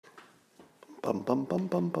Bum bum bum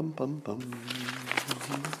bum bum bum bum. Bum,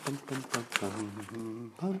 bum, bum,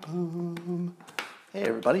 bum, bum, bum. Hey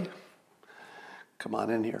everybody, come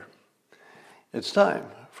on in here. It's time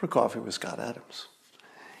for Coffee with Scott Adams.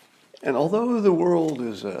 And although the world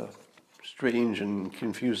is a strange and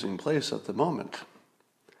confusing place at the moment,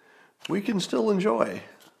 we can still enjoy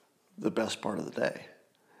the best part of the day.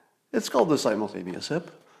 It's called the simultaneous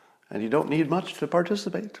sip, and you don't need much to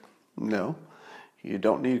participate. No, you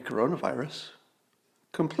don't need coronavirus.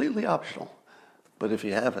 Completely optional. But if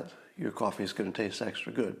you have it, your coffee is going to taste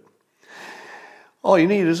extra good. All you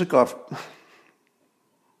need is a coffee.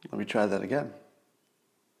 Let me try that again.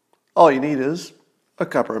 All you need is a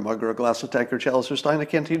cup or a mug or a glass, a tank or chalice or stein, a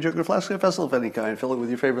canteen, jug or flask, a vessel of any kind. Fill it with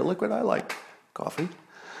your favorite liquid. I like coffee.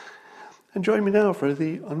 And join me now for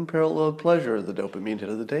the unparalleled pleasure, the dopamine hit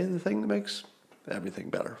of the day, the thing that makes everything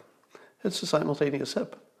better. It's a simultaneous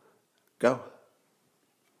sip. Go.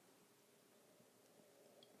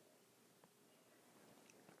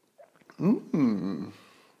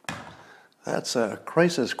 That's a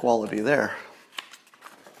crisis quality there.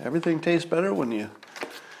 Everything tastes better when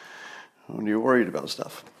you're worried about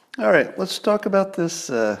stuff. All right, let's talk about this.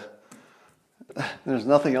 There's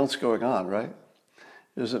nothing else going on, right?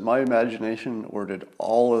 Is it my imagination, or did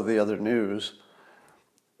all of the other news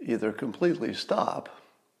either completely stop,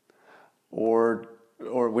 or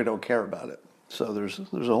we don't care about it? So there's a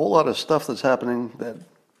whole lot of stuff that's happening that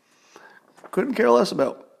couldn't care less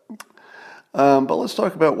about. But let's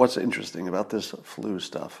talk about what's interesting about this flu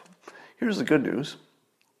stuff. Here's the good news.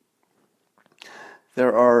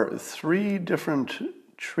 There are 3 different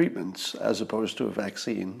treatments as opposed to a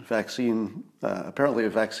vaccine. Apparently a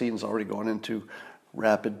vaccine's already gone into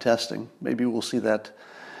rapid testing. Maybe we'll see that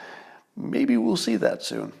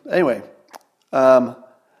soon. Anyway, I'm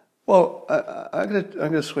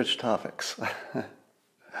gonna switch topics.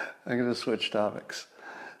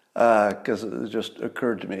 Because it just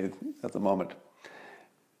occurred to me at the moment.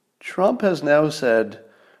 Trump has now said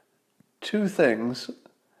 2 things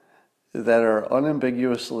that are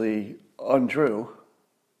unambiguously untrue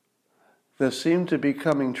that seem to be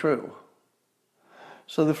coming true.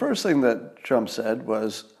 So the first thing that Trump said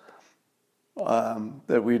was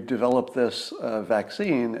that we developed this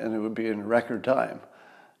vaccine and it would be in record time.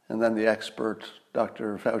 And then the expert,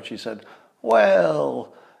 Dr. Fauci, said,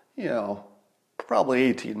 well, probably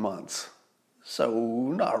 18 months. So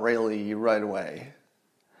not really right away.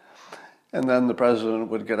 And then the president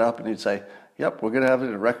would get up and he'd say, yep, we're going to have it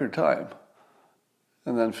in record time.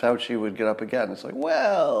 And then Fauci would get up again. It's like,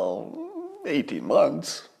 well, 18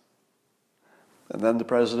 months. And then the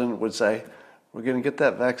president would say, we're going to get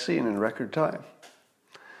that vaccine in record time.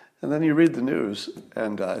 And then you read the news,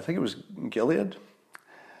 and I think it was Gilead,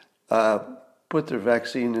 put their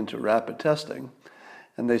vaccine into rapid testing.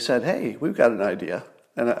 And they said, hey, we've got an idea.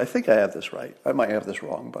 And I think I have this right. I might have this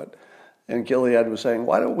wrong. And Gilead was saying,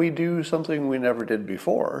 why don't we do something we never did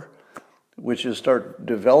before, which is start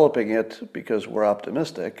developing it because we're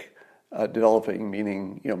optimistic. Developing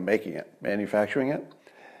meaning, making it, manufacturing it.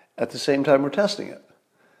 At the same time, we're testing it.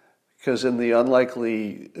 Because in the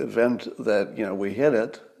unlikely event that, we hit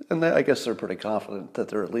it, and I guess they're pretty confident that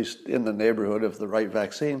they're at least in the neighborhood of the right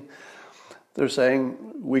vaccine, they're saying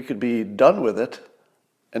we could be done with it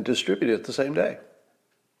and distribute it the same day.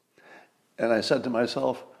 And I said to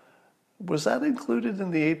myself, was that included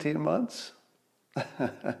in the 18 months?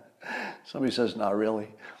 Somebody says, not really.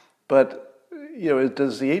 But,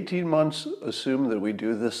 does the 18 months assume that we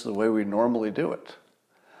do this the way we normally do it?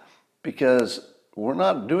 Because we're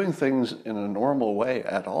not doing things in a normal way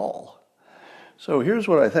at all. So here's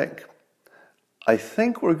what I think. I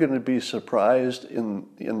think we're going to be surprised in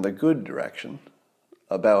the good direction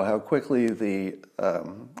about how quickly the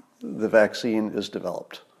vaccine is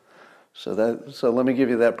developed. So let me give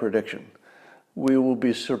you that prediction. We will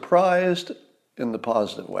be surprised in the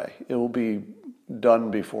positive way. It will be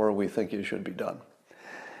done before we think it should be done.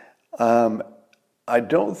 I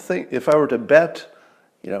don't think, if I were to bet,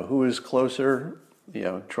 who is closer,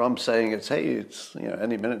 Trump saying it's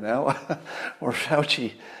any minute now, or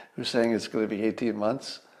Fauci who's saying it's going to be 18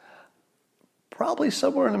 months, probably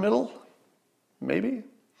somewhere in the middle, maybe.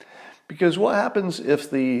 Because what happens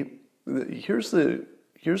if here's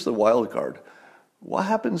the wild card. What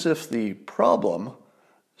happens if the problem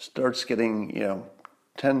starts getting,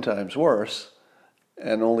 10 times worse,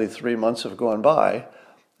 and only 3 months have gone by,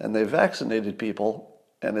 and they've vaccinated people,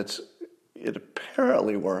 and it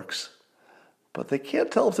apparently works, but they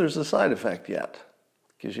can't tell if there's a side effect yet,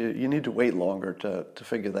 because you need to wait longer to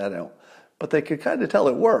figure that out. But they can kind of tell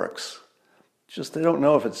it works, just they don't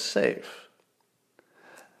know if it's safe.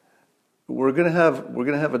 we're going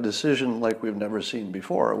to have a decision like we've never seen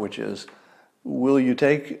before, which is, will you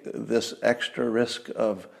take this extra risk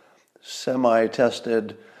of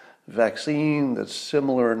semi-tested vaccine that's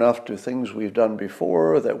similar enough to things we've done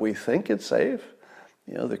before that we think it's safe?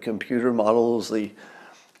 The computer models, the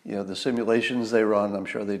simulations they run, I'm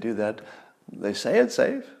sure they do that. They say it's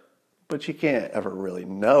safe, but you can't ever really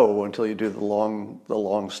know until you do the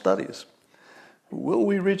long studies. Will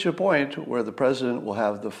we reach a point where the president will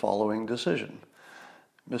have the following decision?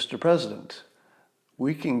 Mr. President,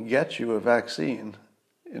 we can get you a vaccine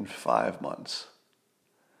in 5 months.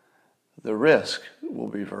 The risk will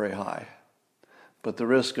be very high, but the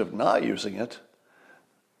risk of not using it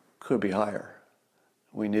could be higher.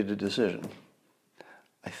 We need a decision.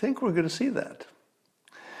 I think we're going to see that.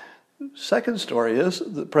 Second story is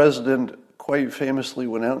the president quite famously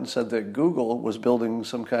went out and said that Google was building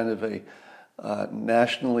some kind of a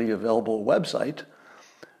nationally available website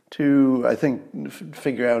to, I think,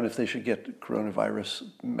 figure out if they should get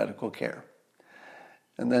coronavirus medical care.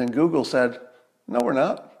 And then Google said, no, we're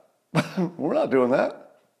not. We're not doing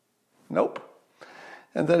that. Nope.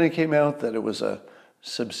 And then it came out that it was a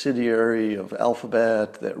subsidiary of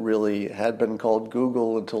Alphabet that really had been called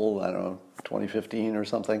Google until, I don't know, 2015 or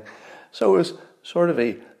something. So it was sort of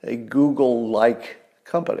a Google-like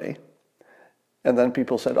company. And then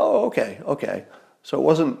people said, oh, okay. So it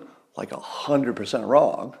wasn't like 100%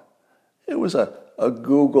 wrong. It was a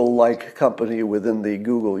Google-like company within the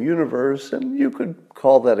Google universe, and you could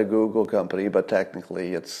call that a Google company, but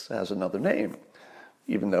technically it has another name,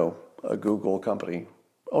 even though a Google company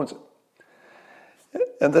owns it.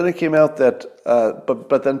 And then it came out that,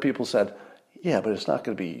 but then people said, yeah, but it's not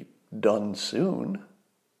going to be done soon.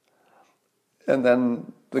 And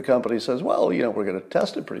then the company says, well, we're going to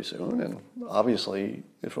test it pretty soon, and obviously,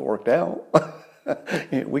 if it worked out,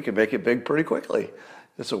 we can make it big pretty quickly.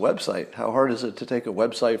 It's a website. How hard is it to take a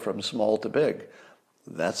website from small to big?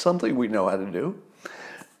 That's something we know how to do.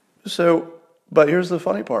 So, but here's the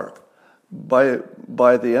funny part. By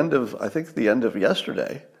the end of, I think the end of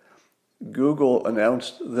yesterday, Google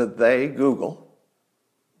announced that Google,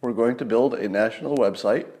 were going to build a national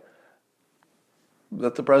website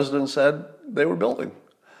that the president said they were building.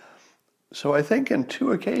 So I think in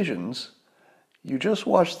 2 occasions, you just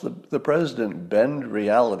watched the president bend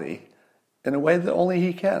reality in a way that only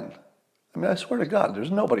he can. I mean, I swear to God, there's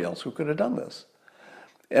nobody else who could have done this.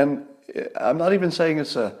 And I'm not even saying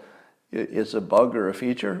it's a bug or a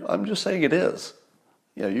feature. I'm just saying it is.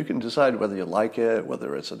 You can decide whether you like it,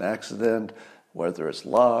 whether it's an accident, whether it's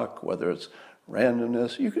luck, whether it's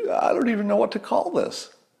randomness. I don't even know what to call this.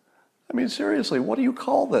 I mean, seriously, what do you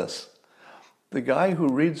call this? The guy who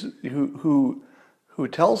reads, who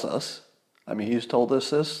tells us, I mean, he's told us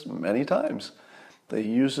this many times, that he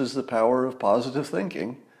uses the power of positive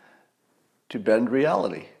thinking to bend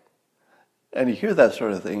reality. And you hear that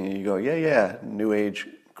sort of thing and you go, yeah, new age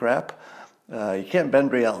crap. You can't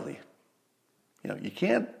bend reality. You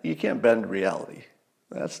can't bend reality.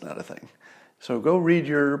 That's not a thing. So go read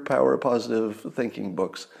your power of positive thinking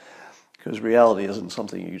books, because reality isn't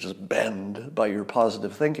something you just bend by your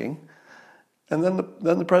positive thinking. And then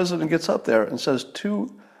the president gets up there and says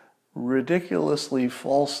 2 ridiculously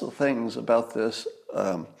false things about this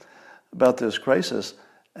crisis.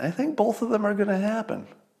 And I think both of them are going to happen,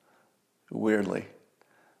 weirdly.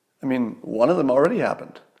 I mean, one of them already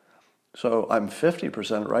happened. So I'm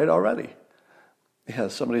 50% right already. Yeah,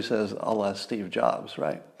 somebody says, a la Steve Jobs,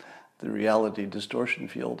 right? The reality distortion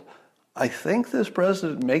field. I think this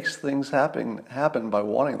president makes things happen by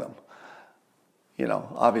wanting them.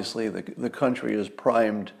 Obviously the country is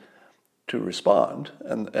primed to respond,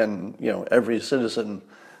 and every citizen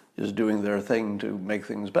is doing their thing to make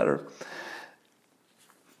things better.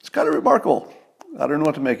 It's kind of remarkable. I don't know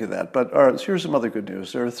what to make of that. But all right, so here's some other good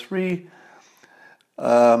news. There are 3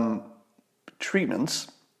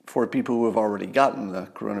 treatments for people who have already gotten the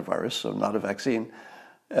coronavirus, so not a vaccine,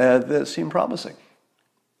 that seem promising.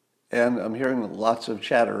 And I'm hearing lots of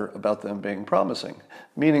chatter about them being promising,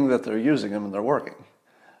 meaning that they're using them and they're working.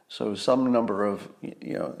 So some number of,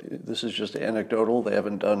 this is just anecdotal. They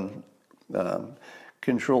haven't done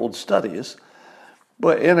controlled studies.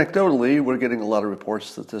 But anecdotally, we're getting a lot of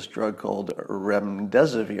reports that this drug called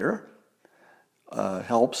remdesivir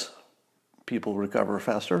helps people recover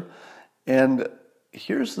faster. And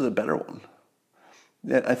here's the better one.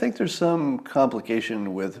 I think there's some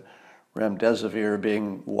complication with remdesivir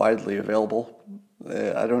being widely available.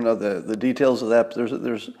 I don't know the details of that, but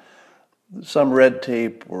there's some red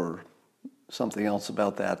tape or something else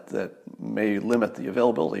about that may limit the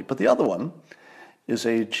availability. But the other one is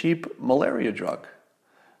a cheap malaria drug.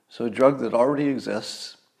 So a drug that already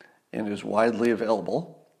exists, and is widely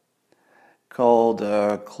available, called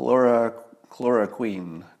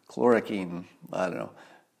chloroquine. I don't know.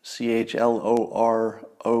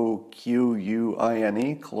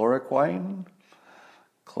 CHLOROQUINE.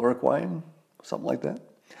 Chloroquine, something like that.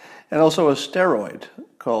 And also a steroid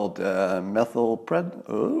called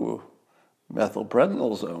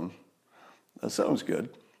methylprednisolone. That sounds good.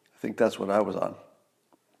 I think that's what I was on.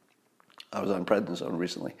 I was on prednisone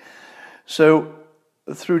recently. So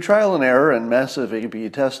through trial and error and massive A/B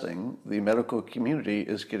testing, the medical community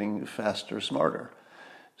is getting faster, smarter.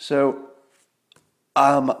 So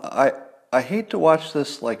I hate to watch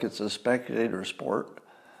this like it's a spectator sport,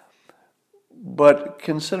 but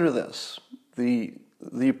consider this. The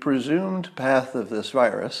presumed path of this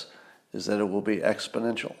virus is that it will be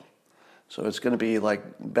exponential. So it's going to be like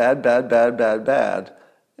bad, bad, bad, bad, bad.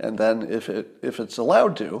 And then if it's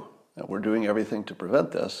allowed to, and we're doing everything to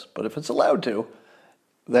prevent this, but if it's allowed to,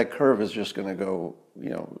 that curve is just going to go,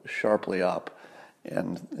 sharply up,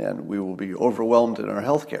 and we will be overwhelmed in our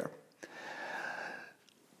healthcare.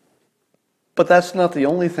 But that's not the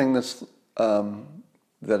only thing that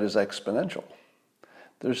is exponential.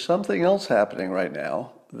 There's something else happening right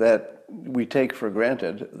now that we take for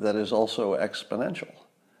granted that is also exponential,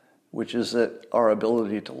 which is that our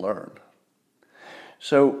ability to learn.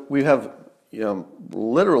 So we have,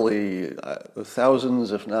 literally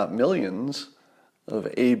thousands, if not millions, of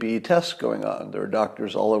A/B tests going on. There are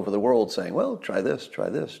doctors all over the world saying, well, try this, try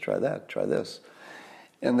this, try that, try this.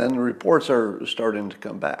 And then the reports are starting to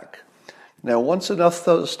come back. Now, once enough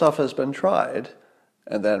stuff has been tried,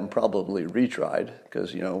 and then probably retried,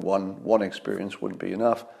 because one experience wouldn't be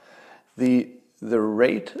enough, the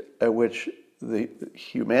rate at which the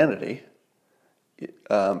humanity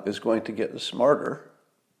is going to get smarter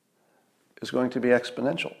is going to be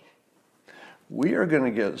exponential. We are going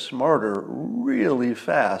to get smarter really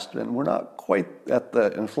fast, and we're not quite at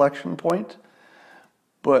the inflection point,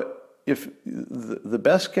 but if the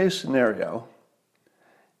best case scenario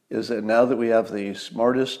is that now that we have the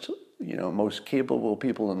smartest, most capable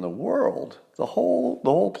people in the world, the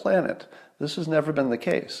whole planet, this has never been the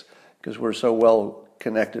case, because we're so well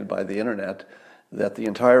connected by the internet that the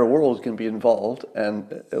entire world can be involved,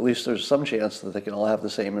 and at least there's some chance that they can all have the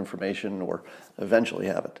same information or eventually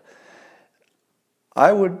have it.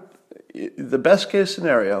 The best case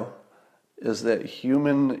scenario is that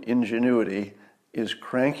human ingenuity is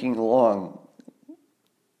cranking along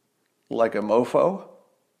like a mofo,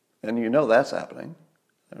 and that's happening,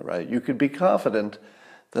 right? You could be confident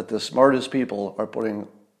that the smartest people are putting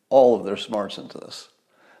all of their smarts into this.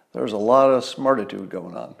 There's a lot of smartitude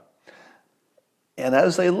going on. And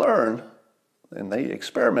as they learn and they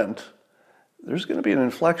experiment, there's going to be an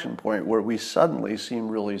inflection point where we suddenly seem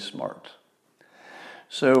really smart.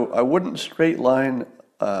 So I wouldn't straight line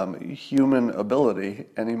human ability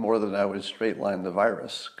any more than I would straight line the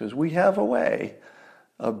virus, because we have a way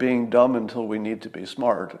of being dumb until we need to be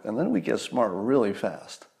smart, and then we get smart really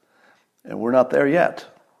fast. And we're not there yet,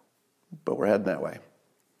 but we're heading that way.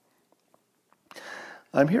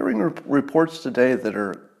 I'm hearing reports today that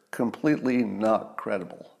are completely not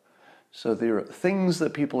credible. So there are things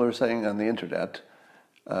that people are saying on the internet,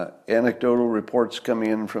 anecdotal reports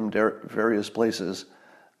coming in from various places.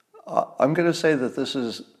 I'm going to say that this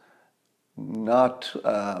is not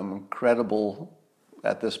credible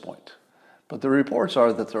at this point. But the reports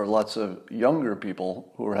are that there are lots of younger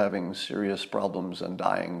people who are having serious problems and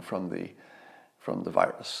dying from the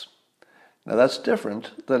virus. Now that's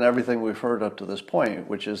different than everything we've heard up to this point,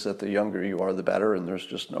 which is that the younger you are, the better, and there's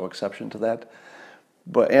just no exception to that.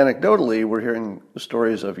 But anecdotally, we're hearing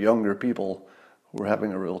stories of younger people who are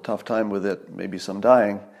having a real tough time with it, maybe some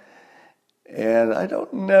dying. And I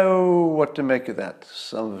don't know what to make of that.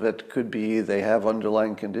 Some of it could be they have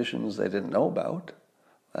underlying conditions they didn't know about.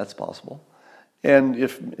 That's possible. And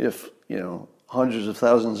if hundreds of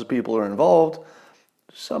thousands of people are involved,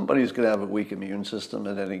 somebody's going to have a weak immune system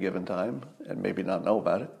at any given time and maybe not know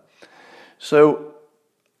about it. So,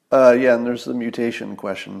 and there's the mutation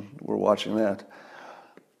question. We're watching that.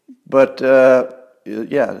 But,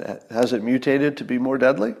 has it mutated to be more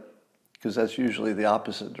deadly? Because that's usually the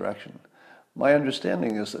opposite direction. My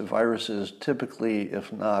understanding is that viruses typically,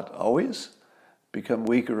 if not always, become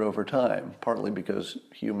weaker over time, partly because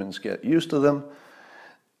humans get used to them.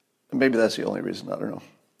 Maybe that's the only reason, I don't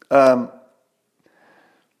know.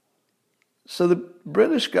 So the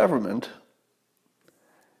British government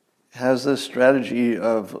has this strategy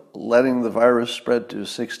of letting the virus spread to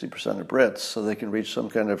 60% of Brits so they can reach some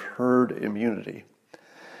kind of herd immunity.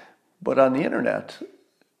 But on the internet,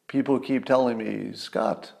 people keep telling me,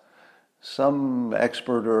 Scott, Some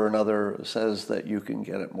expert or another says that you can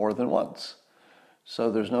get it more than once.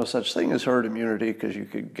 So there's no such thing as herd immunity because you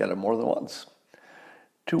could get it more than once.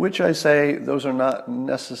 To which I say those are not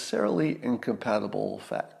necessarily incompatible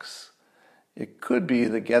facts. It could be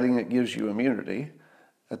that getting it gives you immunity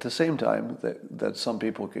at the same time that some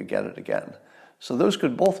people could get it again. So those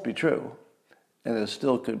could both be true, and it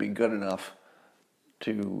still could be good enough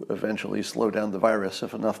to eventually slow down the virus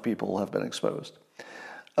if enough people have been exposed.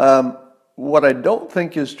 What I don't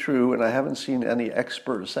think is true, and I haven't seen any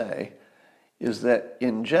expert say, is that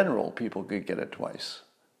in general people could get it twice.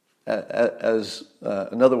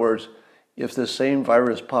 In other words, if the same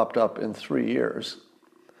virus popped up in 3 years,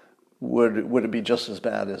 would it be just as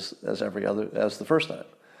bad as the first time?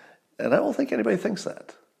 And I don't think anybody thinks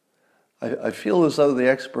that. I feel as though the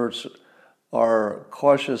experts are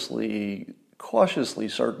cautiously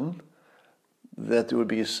certain that there would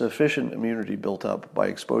be sufficient immunity built up by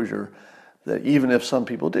exposure that even if some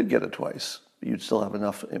people did get it twice, you'd still have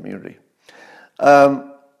enough immunity.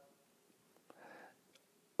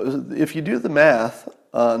 If you do the math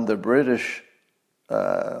on the British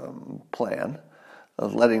plan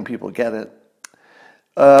of letting people get it,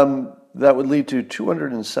 that would lead to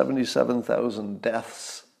 277,000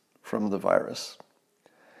 deaths from the virus.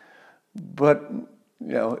 But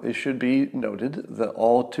it should be noted that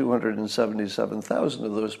all 277,000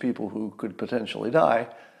 of those people who could potentially die,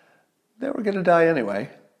 they were going to die anyway.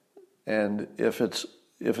 And if it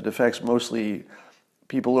affects mostly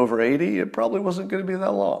people over 80, it probably wasn't going to be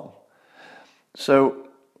that long. So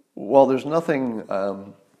while there's no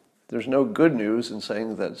good news in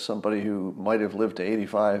saying that somebody who might have lived to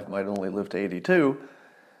 85 might only live to 82,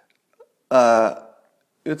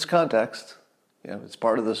 it's context. It's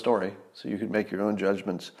part of the story, so you can make your own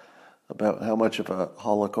judgments about how much of a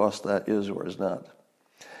Holocaust that is or is not.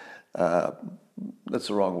 That's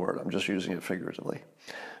the wrong word. I'm just using it figuratively.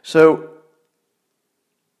 So,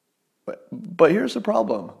 but here's the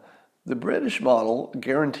problem. The British model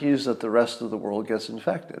guarantees that the rest of the world gets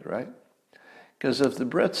infected, right? Because if the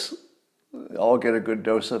Brits all get a good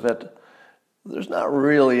dose of it, there's not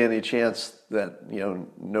really any chance that,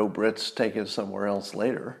 no Brits take it somewhere else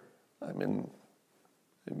later. I mean,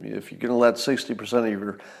 if you're going to let 60% of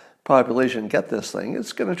your population get this thing,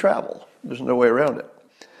 it's going to travel. There's no way around it.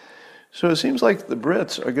 So it seems like the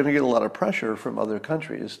Brits are going to get a lot of pressure from other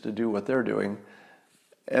countries to do what they're doing.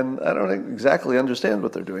 And I don't exactly understand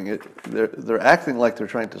what they're doing. They're acting like they're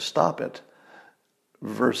trying to stop it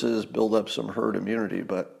versus build up some herd immunity.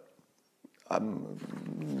 But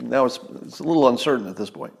now it's a little uncertain at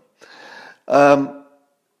this point.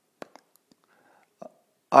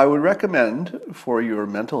 I would recommend for your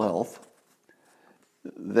mental health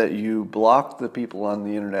that you block the people on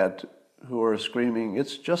the internet who are screaming,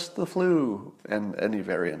 "It's just the flu," and any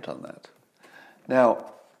variant on that.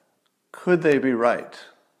 Now, could they be right?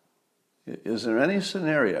 Is there any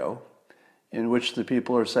scenario in which the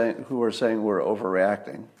people who are saying we're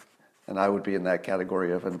overreacting, and I would be in that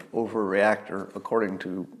category of an overreactor according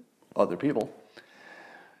to other people,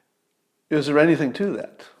 is there anything to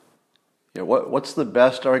that? What's the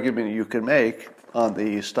best argument you can make on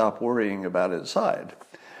the stop worrying about it side?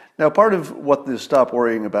 Now, part of what the stop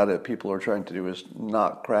worrying about it people are trying to do is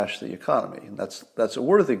not crash the economy. And that's a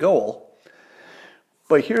worthy goal.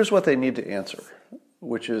 But here's what they need to answer,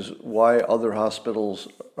 which is why other hospitals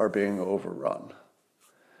are being overrun.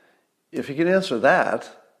 If you can answer that,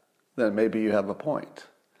 then maybe you have a point.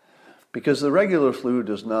 Because the regular flu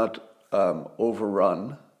does not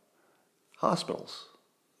overrun hospitals.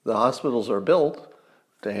 The hospitals are built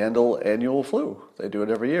to handle annual flu. They do it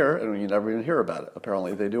every year, and you never even hear about it.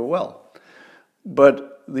 Apparently, they do it well.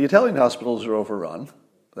 But the Italian hospitals are overrun.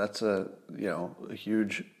 That's a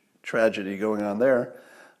huge tragedy going on there.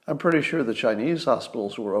 I'm pretty sure the Chinese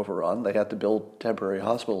hospitals were overrun. They had to build temporary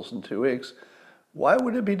hospitals in 2 weeks. Why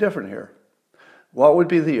would it be different here? What would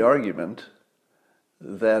be the argument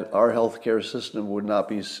that our healthcare system would not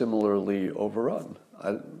be similarly overrun?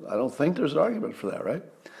 I don't think there's an argument for that, right?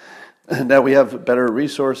 Now we have better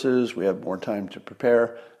resources, we have more time to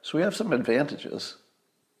prepare, so we have some advantages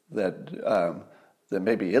that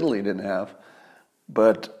maybe Italy didn't have,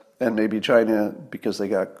 and maybe China, because they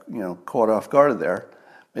got caught off guard there,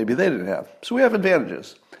 maybe they didn't have. So we have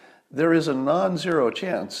advantages. There is a non-zero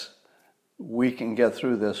chance we can get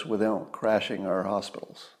through this without crashing our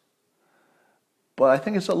hospitals. But I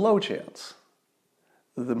think it's a low chance.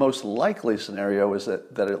 The most likely scenario is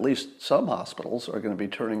that at least some hospitals are going to be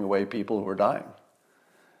turning away people who are dying.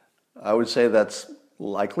 I would say that's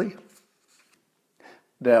likely.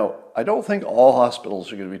 Now, I don't think all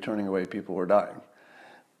hospitals are going to be turning away people who are dying.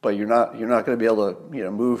 but you're not going to be able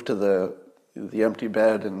to move to the empty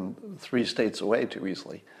bed in 3 states away too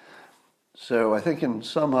easily. So I think in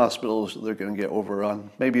some hospitals they're going to get overrun,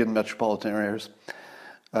 maybe in metropolitan areas.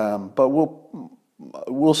 But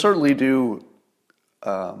we'll certainly do,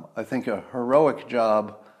 I think, a heroic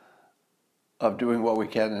job of doing what we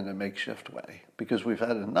can in a makeshift way, because we've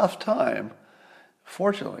had enough time.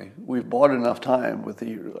 Fortunately, we've bought enough time with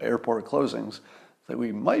the airport closings that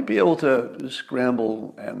we might be able to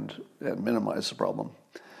scramble and minimize the problem.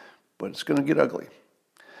 But it's going to get ugly.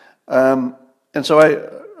 And so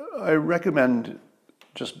I recommend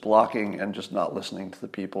just blocking and just not listening to the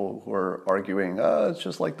people who are arguing, it's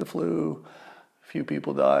just like the flu. A few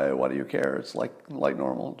people die. Why do you care? It's like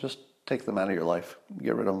normal. Just take them out of your life.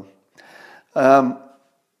 Get rid of them.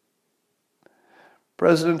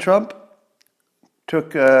 President Trump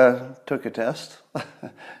took a test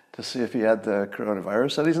to see if he had the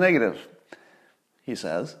coronavirus, and he's negative, he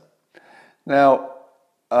says. Now,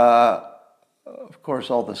 of course,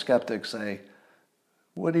 all the skeptics say,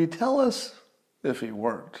 would he tell us if he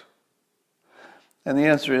weren't? And the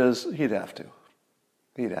answer is he'd have to.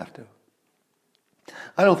 He'd have to.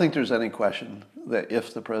 I don't think there's any question that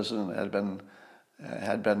if the president had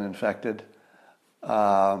been infected,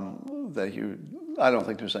 I don't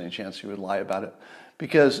think there's any chance he would lie about it,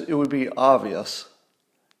 because it would be obvious,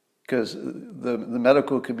 because the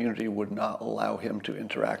medical community would not allow him to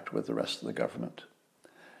interact with the rest of the government,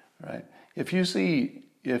 right? If you see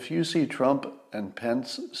Trump and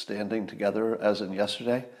Pence standing together, as in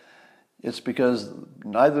yesterday, it's because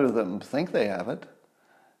neither of them think they have it.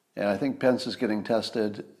 And I think Pence is getting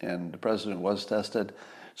tested, and the president was tested.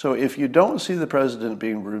 So if you don't see the president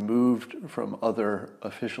being removed from other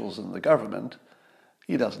officials in the government,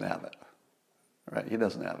 he doesn't have it, right? He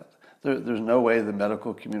doesn't have it. There's no way the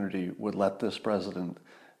medical community would let this president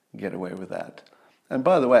get away with that. And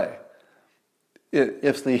by the way,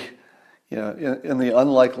 if the in the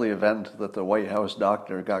unlikely event that the White House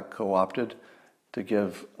doctor got co-opted to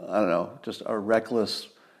give, I don't know, just a reckless,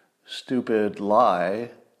 stupid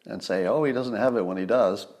lie and say, oh, he doesn't have it when he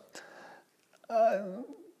does,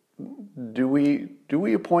 do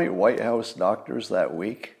we appoint White House doctors that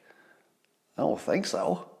week? I don't think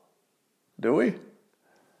so. Do we?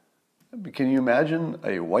 Can you imagine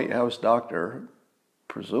a White House doctor,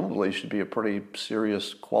 presumably should be a pretty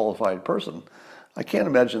serious, qualified person? I can't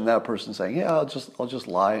imagine that person saying, yeah, I'll just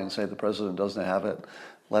lie and say the president doesn't have it,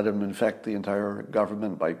 let him infect the entire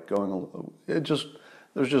government by going, there's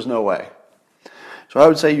just no way. So I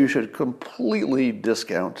would say you should completely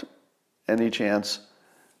discount any chance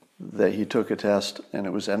that he took a test and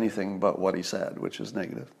it was anything but what he said, which is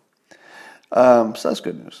negative. So that's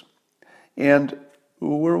good news. And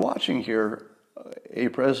we're watching here a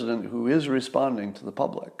president who is responding to the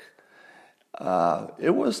public.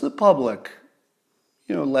 It was the public,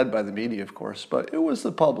 led by the media, of course, but it was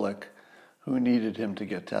the public who needed him to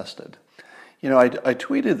get tested. I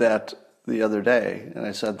tweeted that the other day, and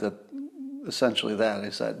I said that, essentially that. I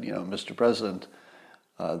said, Mr. President,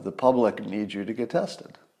 the public needs you to get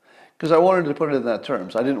tested. Because I wanted to put it in that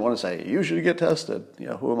terms. I didn't want to say, you should get tested.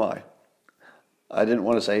 Who am I? I didn't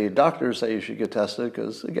want to say, doctors say you should get tested,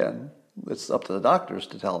 because, again, it's up to the doctors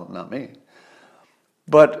to tell them, not me.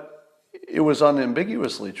 But it was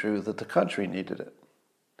unambiguously true that the country needed it.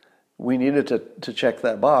 We needed to check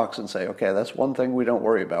that box and say, okay, that's one thing we don't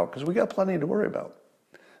worry about, because we got plenty to worry about.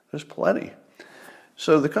 There's plenty.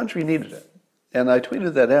 So the country needed it. And I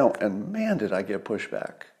tweeted that out, and man, did I get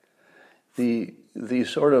pushback. The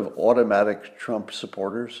sort of automatic Trump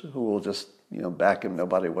supporters who will just, back him no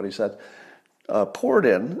matter what he said, poured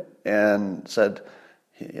in and said,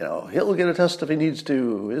 he'll get a test if he needs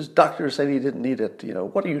to. His doctor said he didn't need it.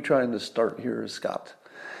 What are you trying to start here, Scott?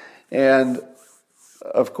 And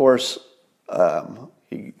of course,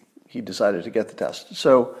 he decided to get the test.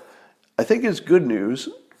 So I think it's good news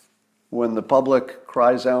when the public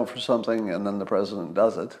cries out for something and then the president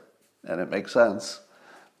does it, and it makes sense.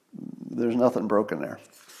 There's nothing broken there.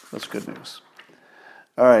 That's good news.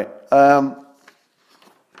 All right.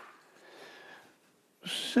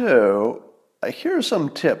 So here are some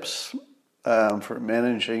tips for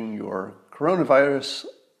managing your coronavirus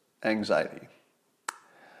anxiety.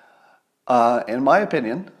 In my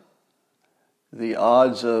opinion, the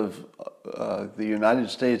odds of the United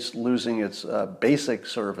States losing its basic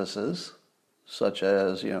services, such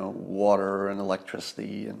as water and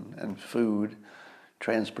electricity and food,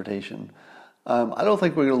 transportation, I don't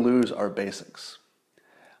think we're going to lose our basics.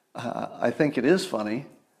 I think it is funny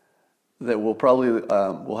that we'll probably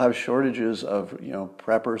we'll have shortages of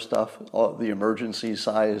prepper stuff, the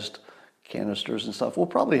emergency-sized canisters and stuff. We'll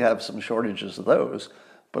probably have some shortages of those,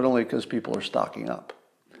 but only because people are stocking up.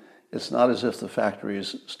 It's not as if the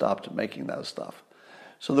factories stopped making that stuff.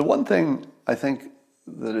 So the one thing I think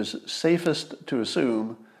that is safest to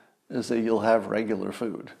assume is that you'll have regular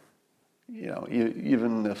food.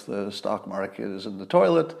 Even if the stock market is in the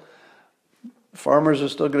toilet, farmers are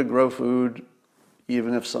still going to grow food.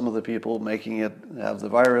 Even if some of the people making it have the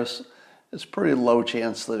virus, it's pretty low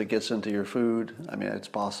chance that it gets into your food. I mean, it's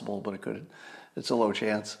possible, but it's a low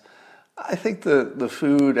chance. I think the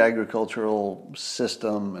food agricultural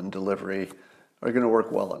system and delivery are going to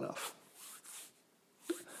work well enough.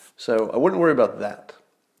 So I wouldn't worry about that.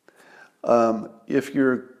 If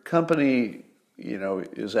your company,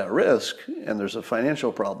 is at risk and there's a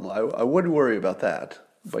financial problem, I would worry about that,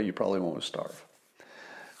 but you probably won't starve.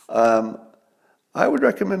 I would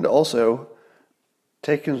recommend also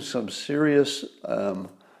taking some serious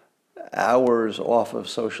hours off of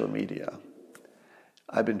social media.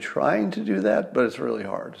 I've been trying to do that, but it's really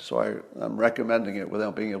hard. So I'm recommending it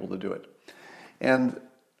without being able to do it. But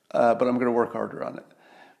I'm going to work harder on it.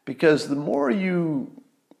 Because the more you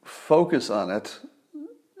focus on it,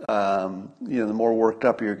 the more worked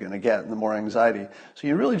up you're going to get and the more anxiety. So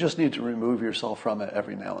you really just need to remove yourself from it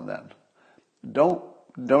every now and then.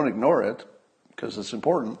 Don't ignore it, because it's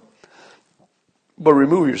important, but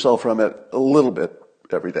remove yourself from it a little bit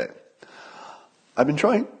every day. I've been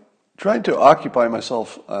trying to occupy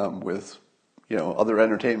myself with other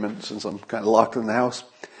entertainment since I'm kind of locked in the house.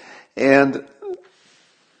 And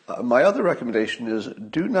my other recommendation is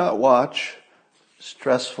do not watch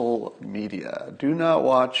stressful media. Do not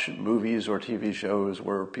watch movies or TV shows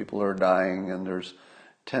where people are dying and there's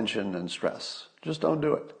tension and stress. Just don't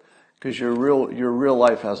do it, because your real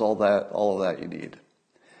life has all of that you need.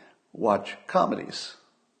 Watch comedies.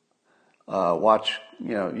 Watch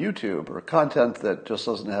YouTube or content that just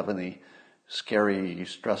doesn't have any scary,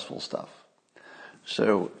 stressful stuff.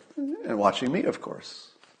 So, and watching me, of course.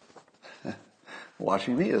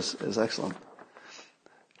 Watching me is excellent.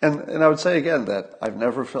 And I would say again that I've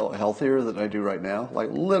never felt healthier than I do right now. Like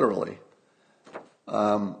literally,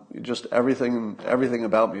 just everything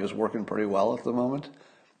about me is working pretty well at the moment,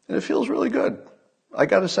 and it feels really good. I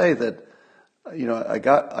got to say that, I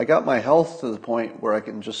got my health to the point where I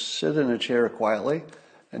can just sit in a chair quietly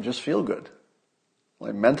and just feel good.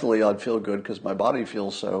 Like mentally, I'd feel good because my body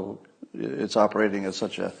feels it's operating at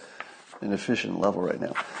such an efficient level right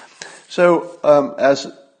now. So,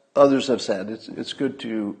 as others have said, it's good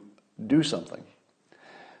to do something.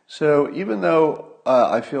 So even though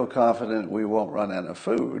I feel confident we won't run out of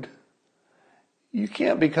food, you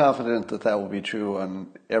can't be confident that will be true in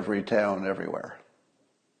every town everywhere.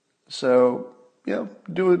 So,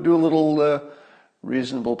 do a little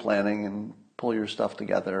reasonable planning and pull your stuff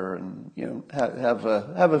together, and have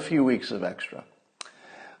a few weeks of extra.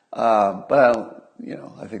 But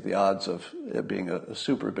I think the odds of it being a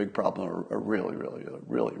super big problem are really, really,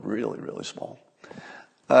 really, really, really small.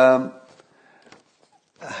 How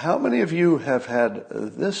many of you have had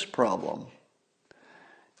this problem?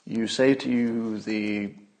 You say to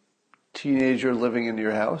the teenager living in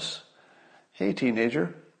your house, "Hey,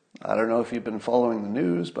 teenager, I don't know if you've been following the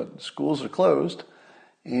news, but schools are closed,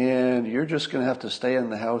 and you're just going to have to stay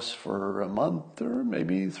in the house for a month or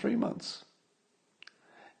maybe 3 months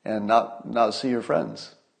and not see your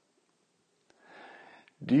friends."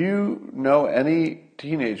 Do you know any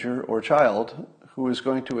teenager or child who is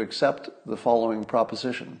going to accept the following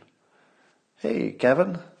proposition? "Hey,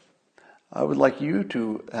 Kevin, I would like you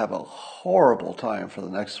to have a horrible time for the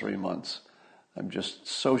next 3 months.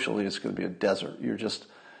 Socially, it's going to be a desert. You're just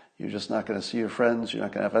not going to see your friends. You're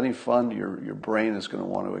not going to have any fun. Your brain is going to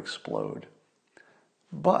want to explode.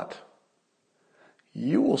 But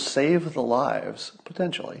you will save the lives,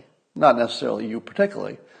 potentially, not necessarily you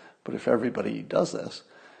particularly, but if everybody does this,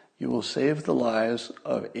 you will save the lives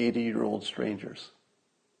of 80-year-old strangers.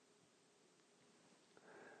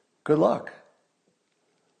 Good luck.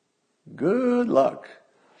 Good luck.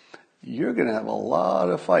 You're going to have a lot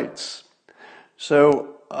of fights.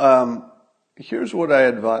 So here's what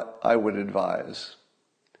I would advise.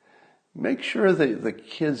 Make sure that the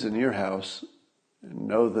kids in your house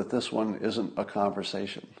know that this one isn't a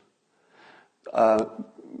conversation.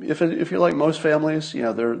 If you're like most families,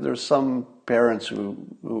 there's some parents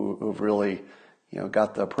who've really,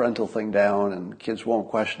 got the parental thing down, and kids won't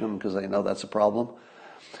question them because they know that's a problem.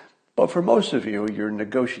 But for most of you, you're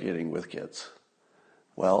negotiating with kids.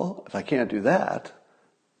 Well, if I can't do that,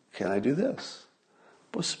 can I do this?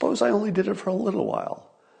 But suppose I only did it for a little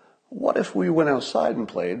while. What if we went outside and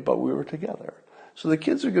played, but we were together? So the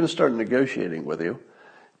kids are going to start negotiating with you,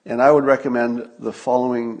 and I would recommend the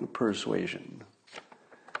following persuasion.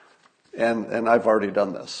 And I've already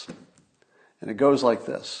done this. And it goes like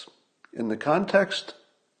this. In the context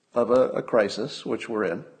of a crisis, which we're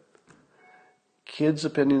in, kids'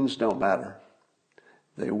 opinions don't matter.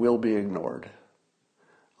 They will be ignored.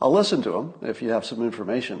 I'll listen to them. If you have some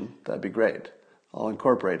information, that'd be great. I'll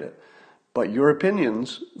incorporate it. But your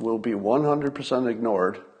opinions will be 100%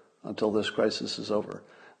 ignored until this crisis is over.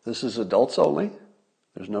 This is adults only.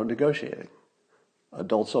 There's no negotiating.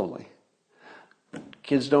 Adults only.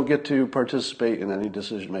 Kids don't get to participate in any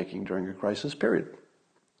decision making during a crisis, period.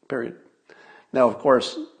 Period. Now, of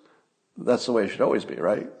course, that's the way it should always be,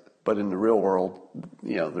 right? But in the real world,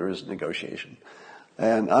 there is negotiation.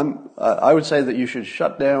 And I would say that you should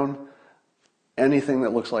shut down anything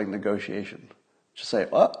that looks like negotiation. Just say,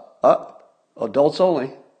 adults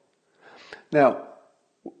only. Now,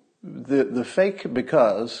 the fake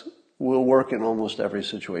because will work in almost every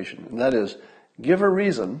situation. And that is, give a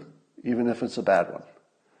reason, even if it's a bad one.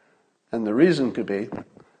 And the reason could be,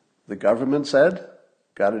 the government said,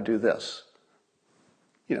 got to do this.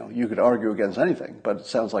 You could argue against anything, but it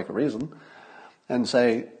sounds like a reason. And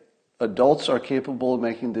say, adults are capable of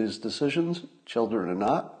making these decisions, children are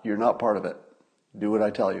not, you're not part of it. Do what I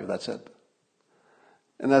tell you, that's it.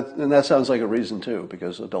 And that sounds like a reason too,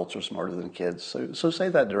 because adults are smarter than kids. So say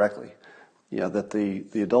that directly. That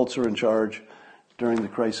the adults are in charge during the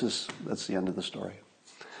crisis. That's the end of the story.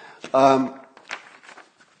 How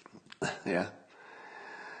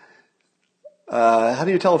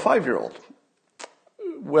do you tell a 5-year-old?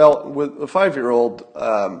 Well, with a 5-year-old,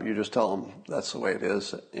 you just tell them that's the way it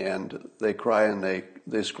is, and they cry and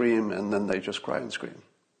they scream, and then they just cry and scream.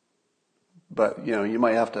 But, you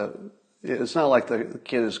might have to, it's not like the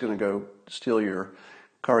kid is going to go steal your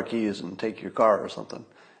car keys and take your car or something.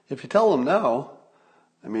 If you tell them no,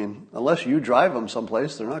 unless you drive them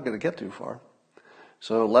someplace, they're not going to get too far.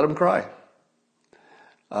 So let them cry.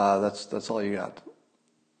 That's all you got.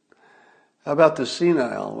 How about the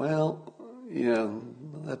senile? Well,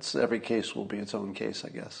 that's every case will be its own case, I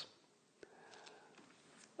guess.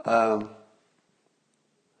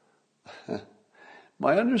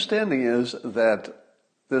 My understanding is that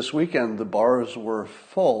this weekend the bars were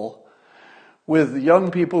full with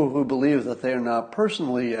young people who believe that they are not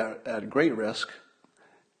personally at great risk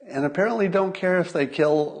and apparently don't care if they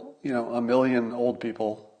kill, 1 million old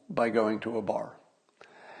people by going to a bar.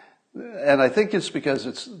 And I think it's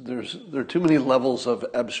because there are too many levels of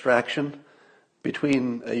abstraction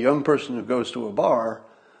between a young person who goes to a bar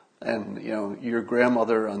and, your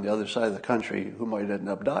grandmother on the other side of the country who might end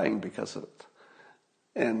up dying because of it.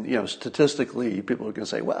 And, statistically, people are going to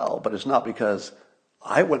say, well, but it's not because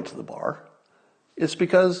I went to the bar. It's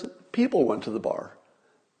because people went to the bar.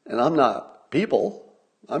 And I'm not people.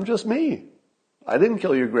 I'm just me. I didn't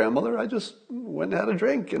kill your grandmother. I just went and had a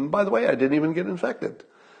drink. And by the way, I didn't even get infected.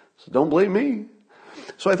 So don't blame me.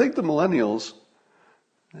 So I think the millennials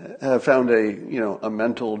have found a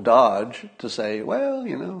mental dodge to say, well,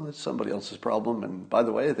 it's somebody else's problem. And by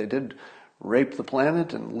the way, they did rape the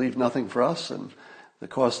planet and leave nothing for us. And the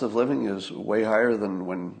cost of living is way higher than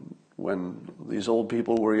when these old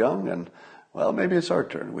people were young. And well, maybe it's our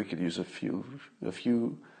turn. We could use a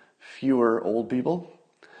few fewer old people.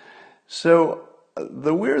 So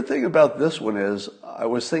the weird thing about this one is I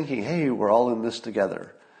was thinking, hey, we're all in this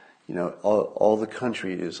together. All the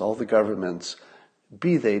countries, all the governments,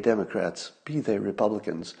 be they Democrats, be they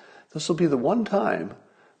Republicans. This will be the one time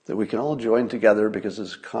that we can all join together because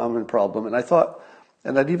it's a common problem. And I thought,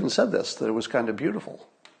 and I'd even said this, that it was kind of beautiful.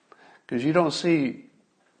 Because you don't see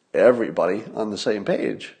everybody on the same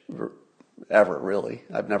page, ever really.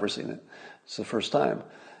 I've never seen it. It's the first time.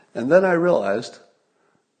 And then I realized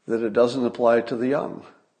that it doesn't apply to the young.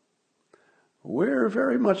 We're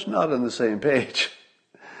very much not on the same page.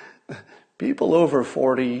 People over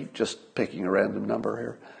 40, just picking a random number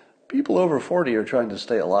here, people over 40 are trying to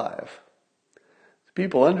stay alive.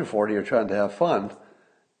 People under 40 are trying to have fun.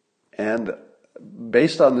 And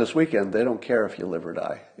based on this weekend, they don't care if you live or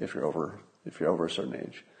die if you're over a certain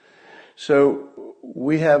age. So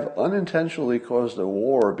we have unintentionally caused a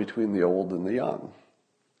war between the old and the young.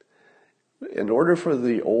 In order for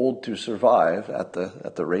the old to survive at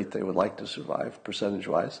the rate they would like to survive,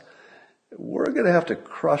 percentage-wise, we're going to have to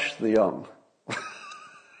crush the young.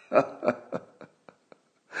 I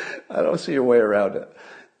don't see a way around it.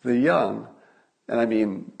 The young, and I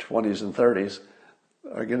mean 20s and 30s,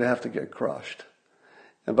 are going to have to get crushed.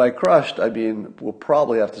 And by crushed, I mean we'll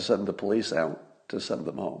probably have to send the police out to send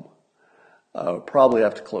them home. Probably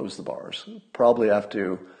have to close the bars. Probably have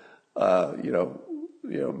to,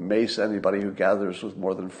 mace anybody who gathers with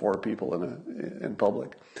more than 4 people in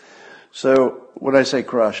public. So when I say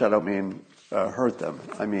crush, I don't mean hurt them.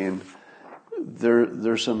 I mean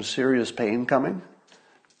there's some serious pain coming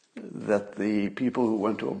that the people who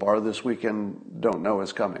went to a bar this weekend don't know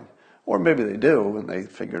is coming. Or maybe they do, and they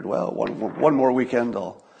figured, well, one more weekend,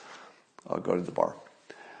 I'll go to the bar.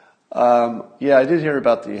 Yeah, I did hear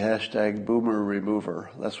about the hashtag boomer remover.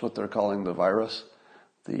 That's what they're calling the virus.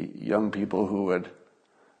 The young people who would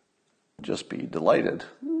just be delighted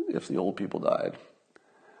if the old people died.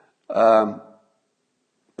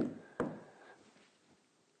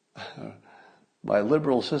 My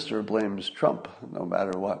liberal sister blames Trump no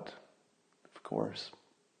matter what, of course.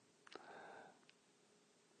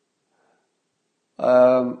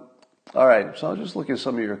 All right, so I'll just look at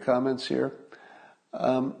some of your comments here.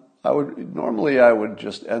 I would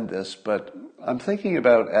just end this, but I'm thinking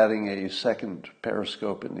about adding a second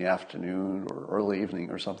Periscope in the afternoon or early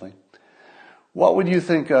evening or something. What would you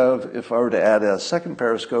think of if I were to add a second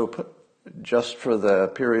Periscope just for the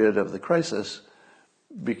period of the crisis?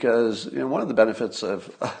 Because one of the benefits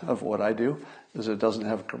of what I do is it doesn't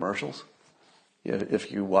have commercials.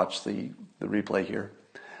 If you watch the replay here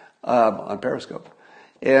on Periscope,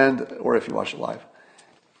 or if you watch it live,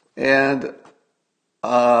 and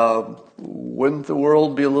wouldn't the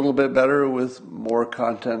world be a little bit better with more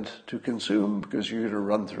content to consume because you're going to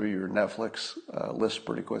run through your Netflix list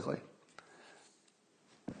pretty quickly?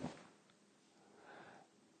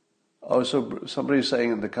 Oh, so somebody's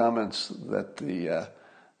saying in the comments that the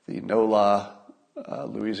NOLA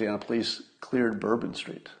Louisiana police cleared Bourbon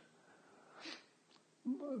Street.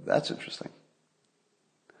 That's interesting.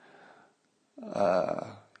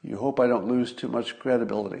 You hope I don't lose too much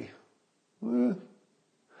credibility.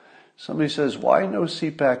 Somebody says, why no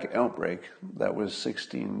CPAC outbreak? That was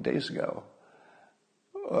 16 days ago.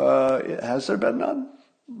 Has there been none?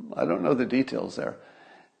 I don't know the details there.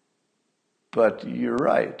 But you're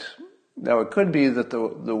right. Now, it could be that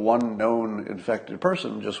the one known infected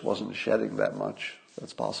person just wasn't shedding that much.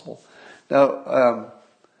 That's possible. Now,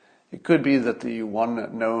 it could be that the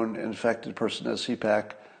one known infected person at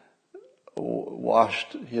CPAC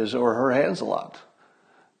washed his or her hands a lot.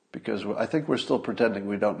 Because I think we're still pretending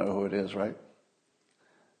we don't know who it is, right?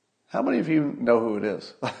 How many of you know who it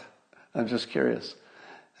is? I'm just curious.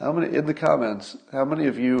 In the comments, how many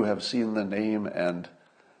of you have seen the name and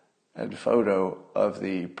photo of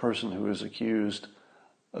the person who is accused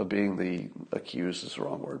of being accused is the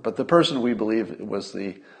wrong word, but the person we believe was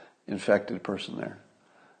the infected person there?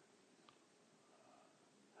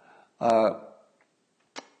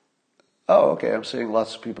 Okay, I'm seeing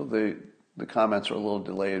lots of people. The comments are a little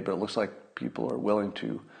delayed, but it looks like people are willing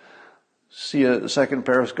to see a second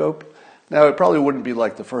Periscope. Now, it probably wouldn't be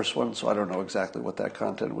like the first one, so I don't know exactly what that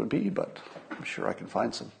content would be, but I'm sure I can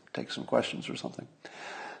take some questions or something.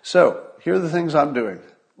 So, here are the things I'm doing.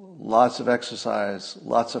 Lots of exercise,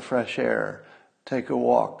 lots of fresh air, take a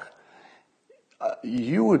walk.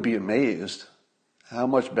 You would be amazed how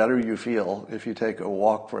much better you feel if you take a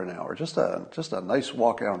walk for an hour, just a nice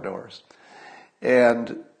walk outdoors.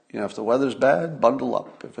 And if the weather's bad, bundle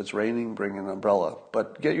up. If it's raining, bring an umbrella.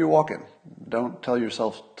 But get your walk in. Don't tell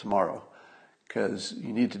yourself tomorrow, because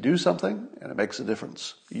you need to do something, and it makes a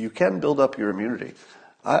difference. You can build up your immunity.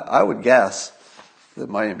 I would guess that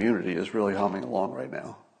my immunity is really humming along right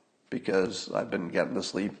now, because I've been getting to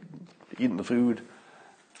sleep, eating the food,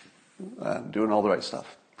 doing all the right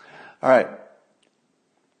stuff. All right.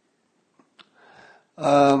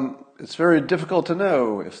 It's very difficult to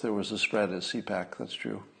know if there was a spread at CPAC. That's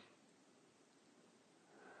true.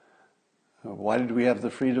 Why did we have the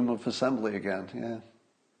freedom of assembly again? Yeah.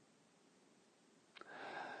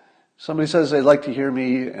 Somebody says they'd like to hear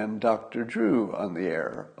me and Dr. Drew on the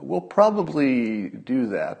air. We'll probably do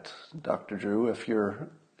that, Dr. Drew, if you're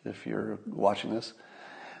watching this.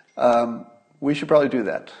 We should probably do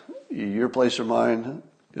that. Your place or mine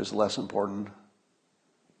is less important,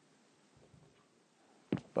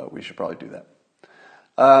 but we should probably do that.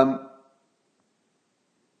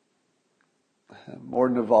 More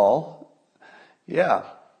Naval. Yeah.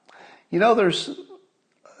 There's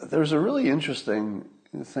a really interesting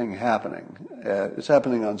thing happening. It's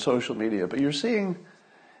happening on social media, but you're seeing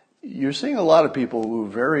a lot of people who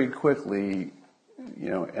very quickly,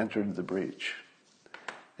 entered the breach.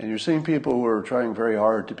 And you're seeing people who are trying very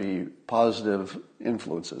hard to be positive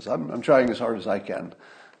influences. I'm trying as hard as I can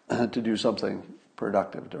to do something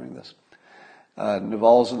productive during this.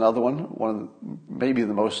 Naval's another one of maybe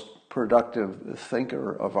the most productive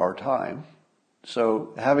thinker of our time.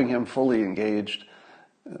 So having him fully engaged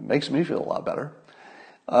makes me feel a lot better.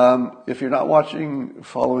 If you're not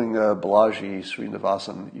following Balaji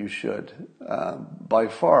Srinivasan, you should. By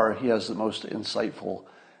far, he has the most insightful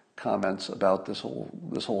comments about this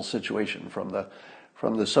whole situation from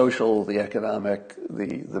from the social, the economic,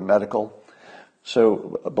 the medical.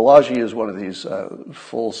 So Balaji is one of these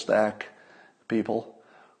full stack people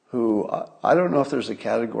who I don't know if there's a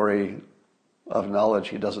category of knowledge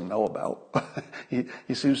he doesn't know about.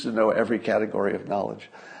 he seems to know every category of knowledge.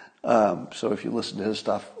 So if you listen to his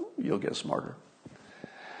stuff, you'll get smarter.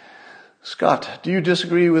 Scott, do you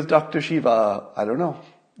disagree with Dr. Shiva? I don't know.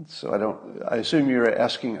 So I assume you're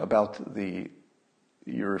asking about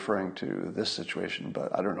you're referring to this situation,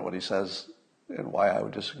 but I don't know what he says and why I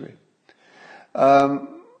would disagree.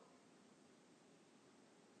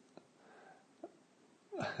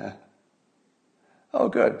 Oh,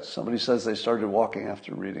 good. Somebody says they started walking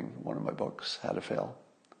after reading one of my books, How to Fail.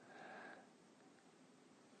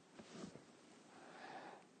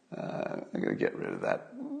 I'm going to get rid of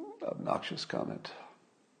that obnoxious comment.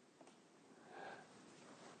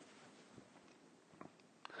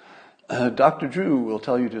 Dr. Drew will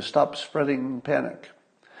tell you to stop spreading panic.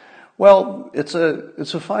 Well, it's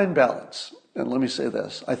a fine balance. And let me say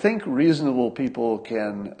this. I think reasonable people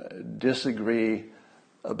can disagree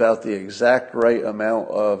about the exact right amount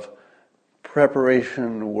of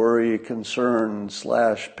preparation, worry, concern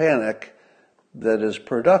 / panic that is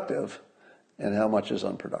productive and how much is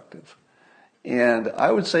unproductive. And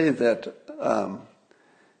I would say that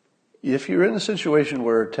if you're in a situation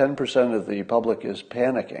where 10% of the public is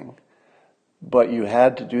panicking, but you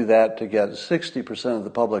had to do that to get 60% of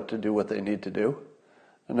the public to do what they need to do.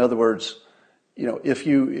 In other words, if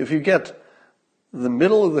you get the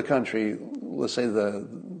middle of the country, let's say the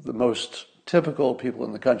most typical people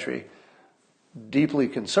in the country, deeply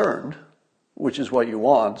concerned, which is what you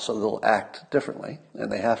want, so they'll act differently,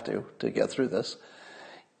 and they have to get through this.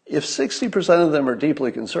 If 60% of them are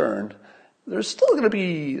deeply concerned, there's still going to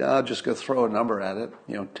be, just going to throw a number at it,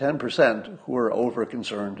 10% who are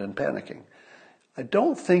over-concerned and panicking. I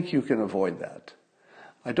don't think you can avoid that.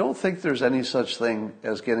 I don't think there's any such thing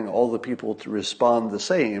as getting all the people to respond the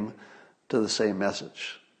same to the same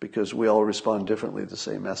message, because we all respond differently to the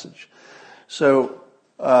same message. So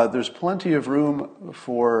there's plenty of room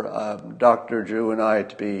for Dr. Drew and I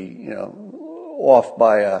to be, off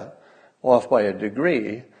by a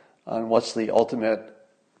degree on what's the ultimate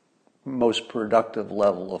most productive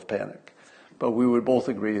level of panic. But we would both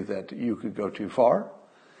agree that you could go too far.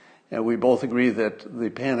 And we both agree that the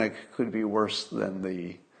panic could be worse than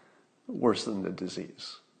the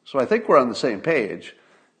disease. So I think we're on the same page.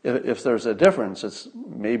 If there's a difference, it's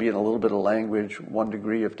maybe in a little bit of language, 1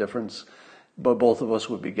 degree of difference, but both of us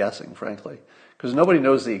would be guessing, frankly. Because nobody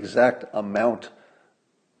knows the exact amount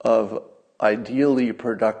of ideally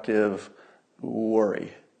productive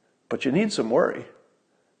worry. But you need some worry.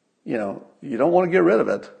 You don't want to get rid of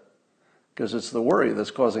it, because it's the worry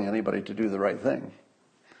that's causing anybody to do the right thing.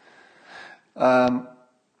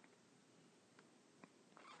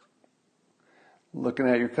 Looking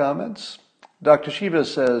at your comments, Dr. Shiva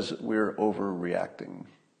says we're overreacting.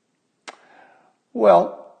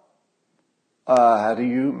 Well, how do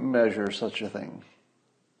you measure such a thing?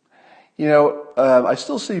 I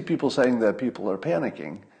still see people saying that people are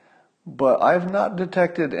panicking, but I've not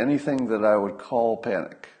detected anything that I would call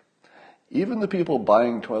panic. Even the people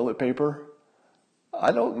buying toilet paper,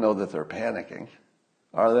 I don't know that they're panicking,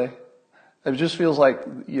 are they? It just feels like,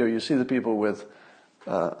 you see the people with,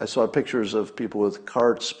 I saw pictures of people with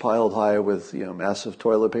carts piled high with, massive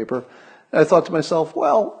toilet paper. And I thought to myself,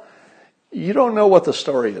 well, you don't know what the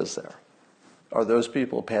story is there. Are those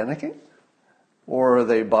people panicking? Or are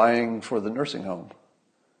they buying for the nursing home?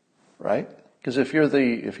 Right? Because if you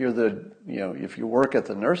work at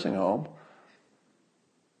the nursing home,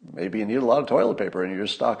 maybe you need a lot of toilet paper and you're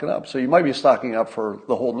just stocking up. So you might be stocking up for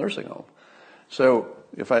the whole nursing home. So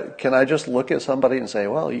can I just look at somebody and say,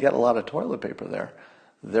 well, you got a lot of toilet paper there,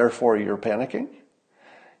 therefore you're panicking?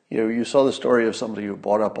 You saw the story of somebody who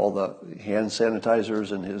bought up all the hand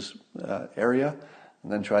sanitizers in his area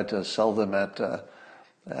and then tried to sell them at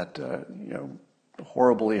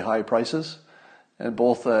horribly high prices. And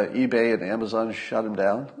both eBay and Amazon shut him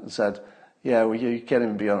down and said, yeah, well, you can't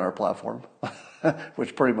even be on our platform,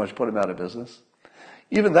 which pretty much put him out of business.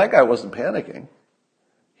 Even that guy wasn't panicking.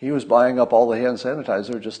 He was buying up all the hand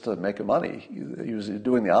sanitizer just to make money. He was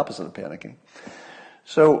doing the opposite of panicking.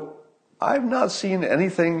 So I've not seen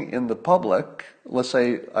anything in the public, let's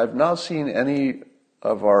say I've not seen any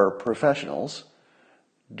of our professionals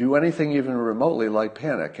do anything even remotely like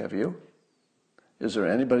panic, have you? Is there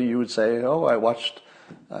anybody you would say, oh, I watched,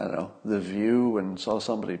 The View and saw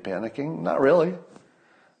somebody panicking? Not really.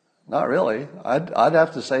 Not really. I'd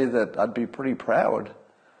have to say that I'd be pretty proud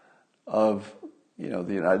of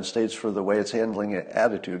the United States for the way it's handling it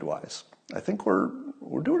attitude-wise. I think we're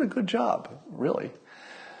doing a good job, really.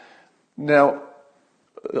 Now,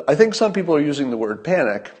 I think some people are using the word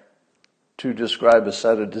panic to describe a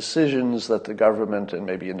set of decisions that the government and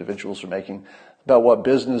maybe individuals are making about what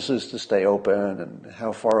businesses to stay open and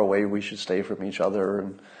how far away we should stay from each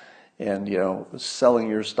other and selling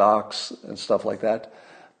your stocks and stuff like that.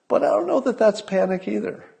 But I don't know that that's panic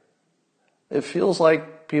either. It feels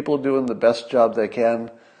like people doing the best job they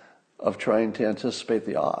can of trying to anticipate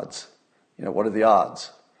the odds. What are the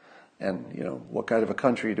odds? And, what kind of a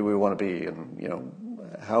country do we want to be? And,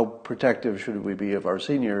 how protective should we be of our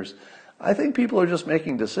seniors? I think people are just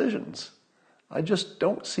making decisions. I just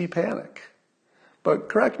don't see panic. But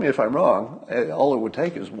correct me if I'm wrong. All it would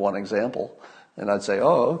take is one example. And I'd say,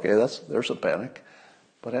 oh, okay, there's a panic.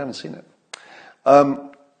 But I haven't seen it.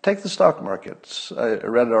 Take the stock markets. I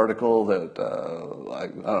read an article that, I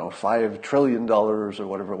don't know, $5 trillion or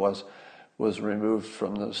whatever it was removed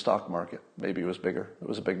from the stock market. Maybe it was bigger. It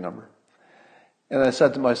was a big number. And I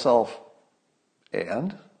said to myself,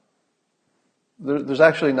 and? There's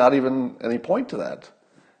actually not even any point to that.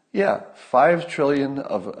 Yeah, $5 trillion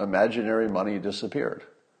of imaginary money disappeared.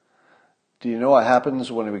 Do you know what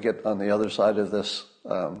happens when we get on the other side of this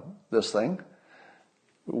thing?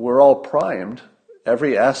 We're all primed.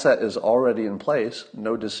 Every asset is already in place.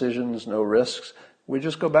 No decisions, no risks. We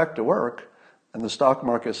just go back to work, and the stock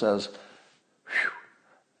market says, "Phew,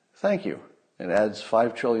 thank you," and adds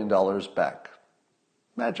 $5 trillion back.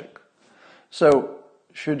 Magic. So,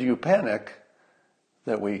 should you panic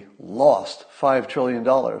that we lost $5 trillion?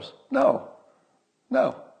 No.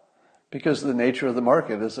 Because the nature of the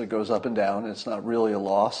market is it goes up and down. It's not really a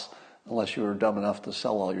loss unless you were dumb enough to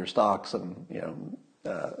sell all your stocks and,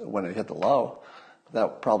 when it hit the low.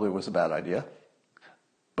 That probably was a bad idea.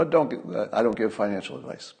 But I don't give financial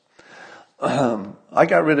advice. I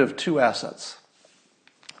got rid of 2 assets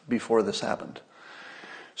before this happened.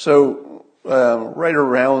 So right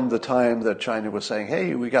around the time that China was saying,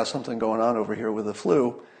 hey, we got something going on over here with the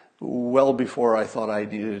flu, well before I thought I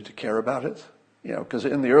needed to care about it. Because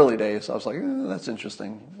in the early days, I was like, that's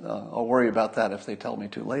interesting. I'll worry about that if they tell me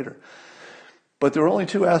to later. But there were only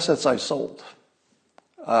 2 assets I sold.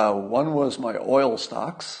 One was my oil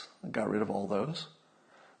stocks. I got rid of all those.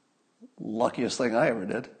 Luckiest thing I ever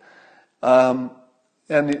did.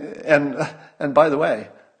 And by the way,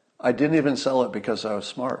 I didn't even sell it because I was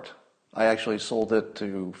smart. I actually sold it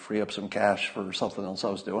to free up some cash for something else I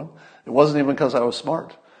was doing. It wasn't even because I was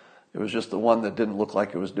smart. It was just the one that didn't look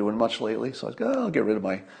like it was doing much lately. So I was like, I'll get rid of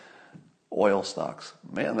my oil stocks.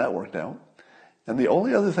 Man, that worked out. And the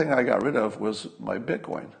only other thing I got rid of was my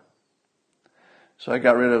Bitcoin. So I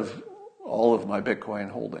got rid of all of my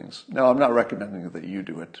Bitcoin holdings. Now, I'm not recommending that you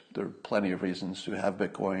do it. There are plenty of reasons to have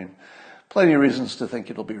Bitcoin, plenty of reasons to think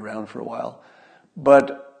it'll be around for a while.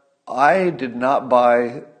 But I did not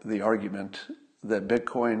buy the argument that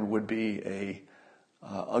Bitcoin would be a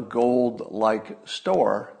gold-like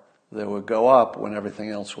store that would go up when everything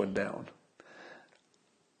else went down.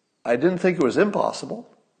 I didn't think it was impossible.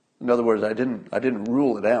 In other words, I didn't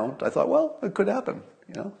rule it out. I thought, well, it could happen.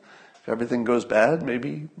 If everything goes bad,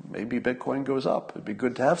 maybe Bitcoin goes up. It'd be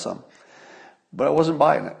good to have some. But I wasn't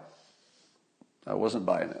buying it.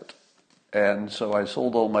 And so I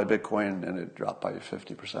sold all my Bitcoin, and it dropped by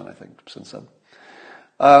 50%, I think, since then.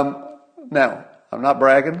 Now, I'm not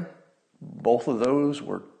bragging. Both of those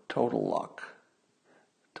were total luck.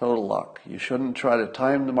 Total luck. You shouldn't try to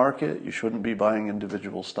time the market. You shouldn't be buying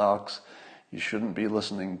individual stocks. You shouldn't be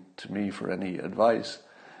listening to me for any advice.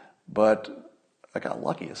 But I got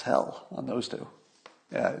lucky as hell on those 2.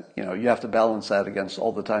 Yeah, you have to balance that against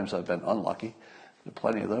all the times I've been unlucky. There are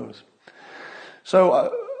plenty of those.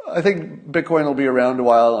 So I think Bitcoin will be around a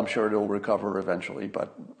while. I'm sure it'll recover eventually,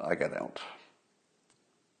 but I got out.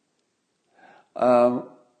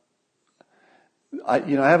 I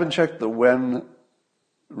haven't checked the when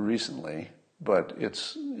recently, but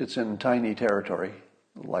it's in tiny territory,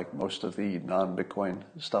 like most of the non-Bitcoin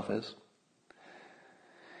stuff is.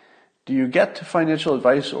 Do you get to financial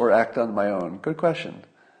advice or act on my own? Good question.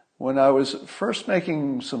 When I was first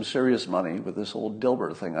making some serious money with this old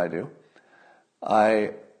Dilbert thing I do,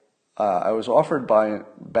 I was offered by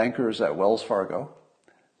bankers at Wells Fargo.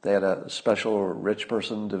 They had a special rich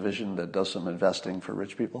person division that does some investing for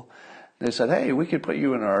rich people. They said, hey, we could put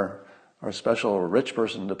you in our special rich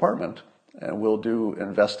person department, and we'll do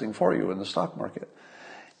investing for you in the stock market.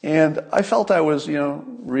 And I felt I was,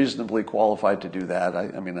 reasonably qualified to do that. I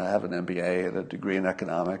have an MBA and a degree in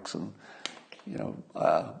economics, and,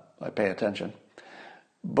 I pay attention.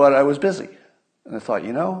 But I was busy. And I thought,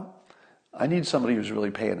 I need somebody who's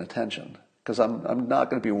really paying attention. because I'm not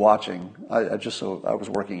going to be watching. I was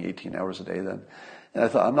working 18 hours a day then, and I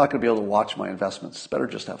thought I'm not going to be able to watch my investments. It's better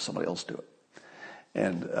just to have somebody else do it,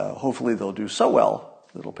 and hopefully they'll do so well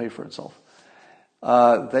that it'll pay for itself.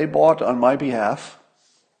 They bought on my behalf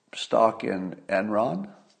stock in Enron.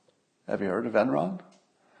 Have you heard of Enron?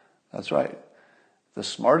 That's right. The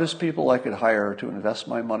smartest people I could hire to invest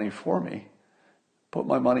my money for me put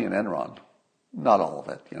my money in Enron. Not all of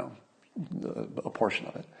it, a portion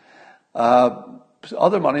of it.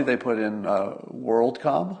 Other money they put in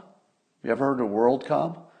WorldCom. You ever heard of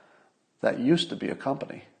WorldCom? That used to be a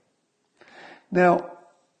company. Now,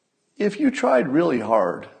 if you tried really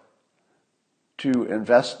hard to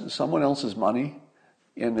invest someone else's money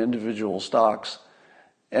in individual stocks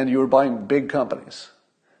and you were buying big companies,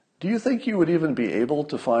 do you think you would even be able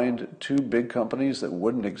to find two big companies that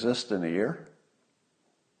wouldn't exist in a year?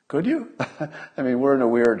 Could you? I mean, we're in a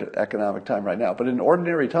weird economic time right now, but in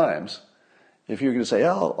ordinary times, if you're going to say,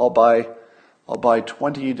 oh, I'll buy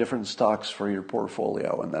 20 different stocks for your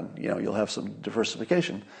portfolio, and then you'll have some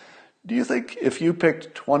diversification. Do you think if you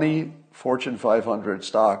picked 20 Fortune 500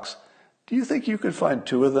 stocks, do you think you could find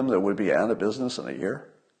two of them that would be out of business in a year?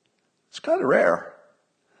 It's kind of rare.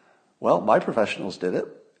 Well, my professionals did it,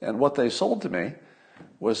 and what they sold to me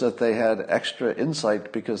was that they had extra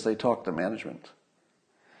insight because they talked to management.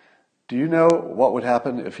 Do you know what would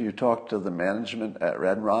happen if you talked to the management at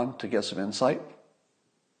Enron to get some insight?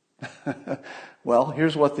 Well,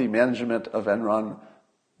 here's what the management of Enron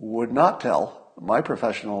would not tell my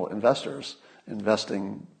professional investors,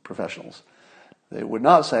 investing professionals. They would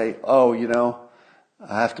not say, oh,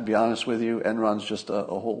 I have to be honest with you, Enron's just a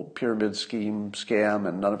whole pyramid scheme, scam,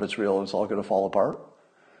 and none of it's real, it's all going to fall apart.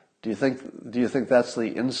 Do you think that's the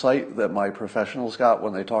insight that my professionals got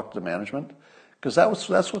when they talked to management? Because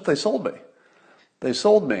that's what they sold me. They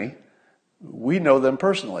sold me, we know them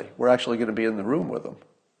personally. We're actually going to be in the room with them,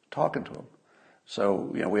 talking to them. So,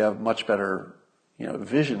 we have much better,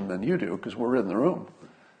 vision than you do because we're in the room.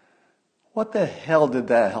 What the hell did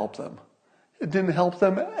that help them? It didn't help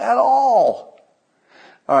them at all.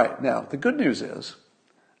 All right, now, the good news is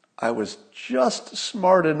I was just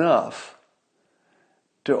smart enough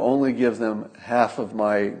to only give them half of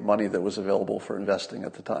my money that was available for investing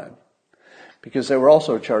at the time, because they were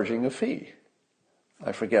also charging a fee.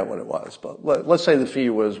 I forget what it was, but let's say the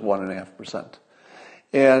fee was 1.5%.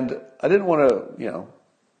 And I didn't want to,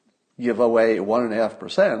 give away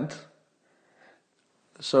 1.5%.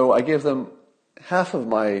 So I gave them half of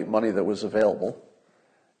my money that was available,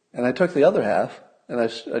 and I took the other half and I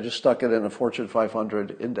just stuck it in a Fortune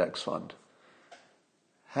 500 index fund.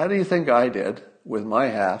 How do you think I did with my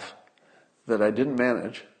half that I didn't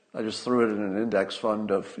manage? I just threw it in an index fund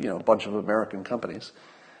of, a bunch of American companies.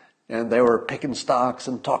 And they were picking stocks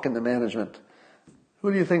and talking to management.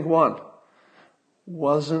 Who do you think won?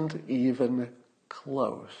 Wasn't even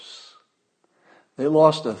close. They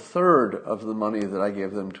lost a third of the money that I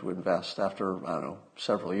gave them to invest after,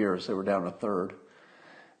 several years. They were down a third.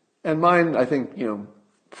 And mine, I think,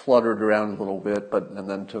 fluttered around a little bit, and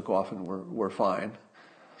then took off and were fine.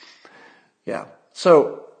 Yeah.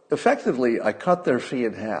 So effectively, I cut their fee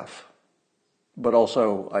in half, but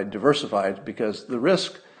also I diversified because the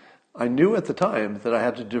risk, I knew at the time that I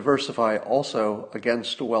had to diversify also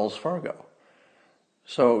against Wells Fargo.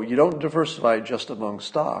 So you don't diversify just among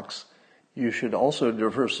stocks. You should also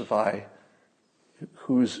diversify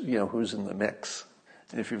who's in the mix.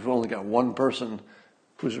 And if you've only got one person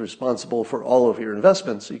who's responsible for all of your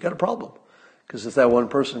investments, you got a problem. Because if that one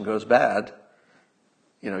person goes bad,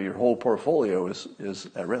 your whole portfolio is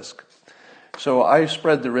at risk. So I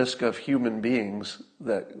spread the risk of human beings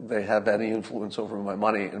that they have any influence over my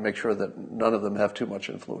money and make sure that none of them have too much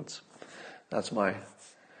influence. That's my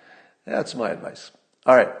advice.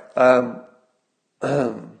 All right.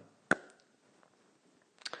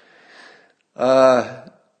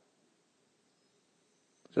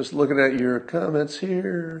 Just looking at your comments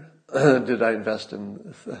here. Did I invest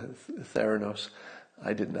in Theranos?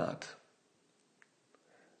 I did not.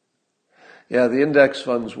 Yeah, the index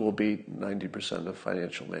funds will beat 90% of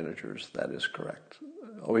financial managers. That is correct.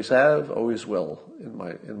 Always have, always will, in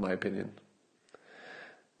my opinion.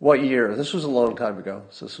 What year? This was a long time ago.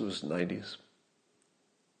 So this was 90s.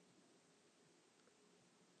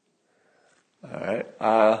 All right.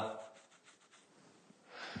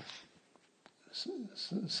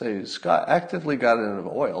 Say Scott actively got into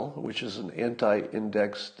oil, which is an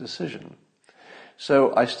anti-index decision.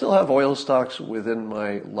 So I still have oil stocks within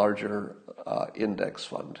my larger index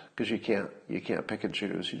fund because you can't pick and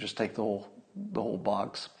choose. You just take the whole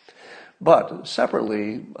box. But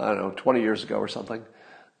separately, 20 years ago or something,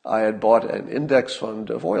 I had bought an index fund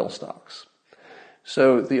of oil stocks.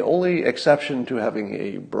 So the only exception to having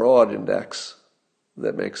a broad index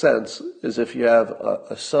that makes sense is if you have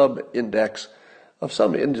a sub-index of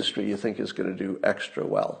some industry you think is going to do extra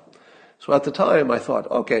well. So at the time I thought,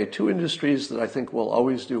 okay, two industries that I think will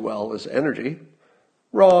always do well is energy,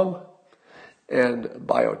 wrong, and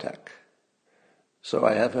biotech. So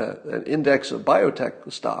I have an index of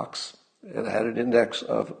biotech stocks, and I had an index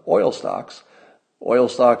of oil stocks. Oil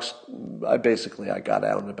stocks, I got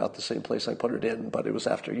out in about the same place I put it in, but it was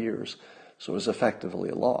after years, so it was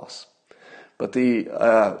effectively a loss. But the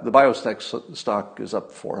biotech stock is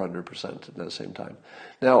up 400% at the same time.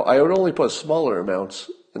 Now, I would only put smaller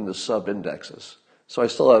amounts in the sub-indexes, so I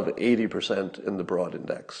still have 80% in the broad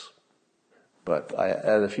index. But I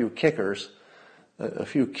had a few kicker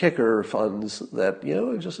funds that,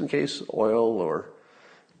 just in case oil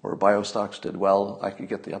or bio stocks did well, I could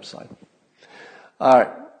get the upside. All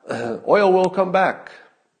right, oil will come back.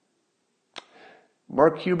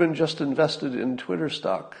 Mark Cuban just invested in Twitter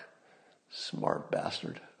stock. Smart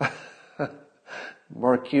bastard.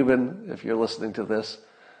 Mark Cuban, if you're listening to this,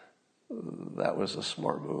 that was a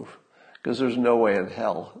smart move. Because there's no way in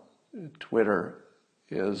hell Twitter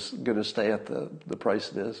is going to stay at the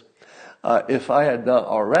price it is. If I had not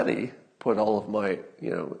already put all of my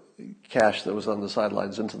cash that was on the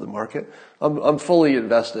sidelines into the market, I'm fully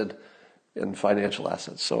invested in financial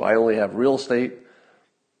assets. So I only have real estate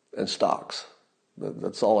and stocks.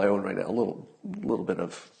 That's all I own right now. A little bit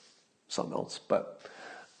of something else, but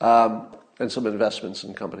and some investments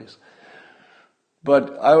in companies.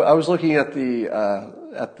 But I was looking at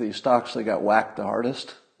the stocks that got whacked the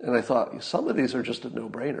hardest, and I thought some of these are just a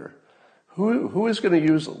no-brainer. Who is going to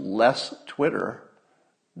use less Twitter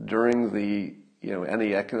during the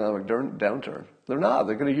any economic downturn? They're not.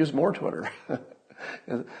 They're going to use more Twitter.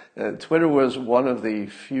 Twitter was one of the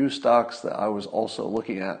few stocks that I was also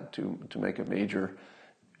looking at to make a major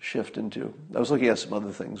shift into. I was looking at some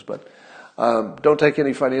other things, but don't take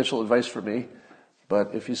any financial advice from me.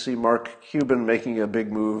 But if you see Mark Cuban making a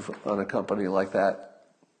big move on a company like that,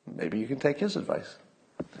 maybe you can take his advice.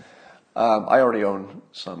 I already own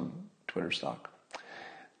some Twitter stock.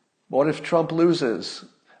 What if Trump loses?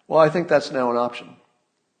 Well, I think that's now an option.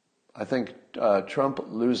 I think Trump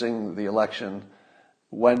losing the election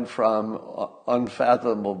went from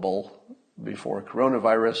unfathomable before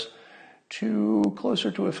coronavirus to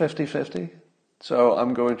closer to a 50-50. So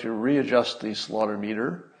I'm going to readjust the slaughter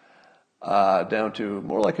meter down to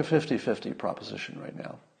more like a 50-50 proposition right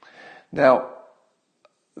now. Now,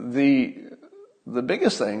 the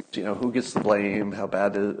biggest thing, who gets the blame? How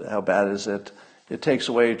bad is it? It takes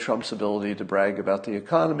away Trump's ability to brag about the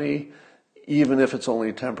economy, even if it's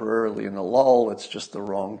only temporarily in a lull. It's just the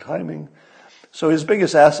wrong timing. So his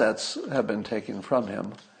biggest assets have been taken from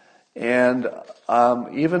him, and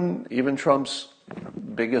even Trump's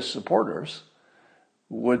biggest supporters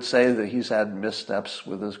would say that he's had missteps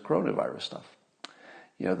with his coronavirus stuff.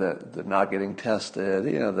 The not getting tested,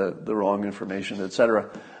 the wrong information, etc.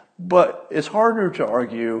 But it's harder to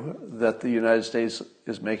argue that the United States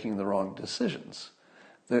is making the wrong decisions.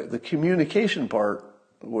 The communication part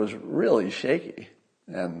was really shaky,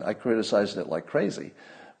 and I criticized it like crazy.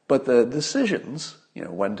 But the decisions,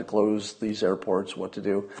 when to close these airports, what to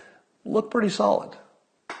do, look pretty solid.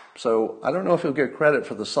 So I don't know if he'll get credit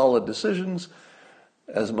for the solid decisions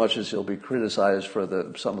as much as he'll be criticized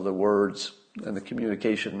for some of the words and the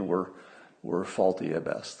communication were faulty at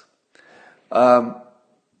best.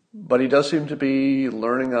 But he does seem to be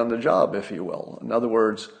learning on the job, if you will. In other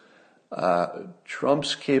words,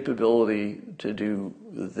 Trump's capability to do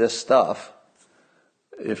this stuff,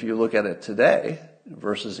 if you look at it today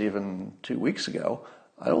versus even 2 weeks ago,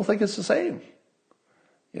 I don't think it's the same.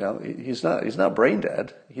 He's not brain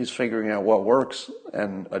dead. He's figuring out what works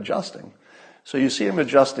and adjusting. So you see him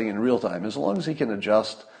adjusting in real time. As long as he can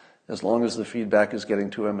adjust, as long as the feedback is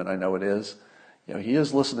getting to him, and I know it is, he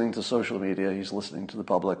is listening to social media, he's listening to the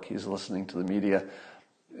public, he's listening to the media,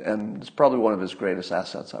 and it's probably one of his greatest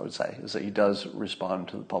assets, I would say, is that he does respond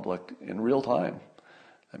to the public in real time.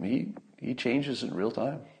 I mean, he changes in real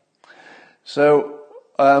time. So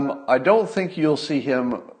I don't think you'll see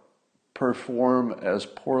him perform as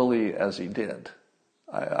poorly as he did.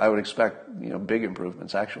 I would expect big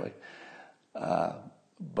improvements, actually.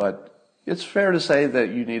 But it's fair to say that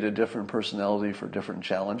you need a different personality for different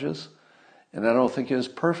challenges. And I don't think he has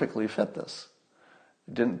perfectly fit this.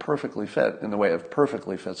 It didn't perfectly fit in the way it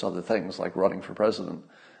perfectly fits other things like running for president.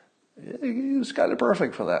 He was kind of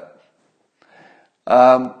perfect for that.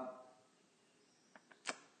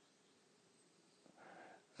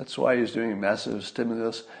 That's why he's doing massive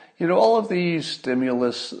stimulus. All of these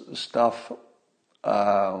stimulus stuff,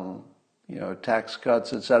 tax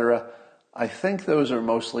cuts, etc. I think those are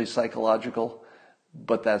mostly psychological,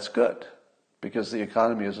 but that's good because the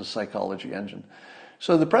economy is a psychology engine.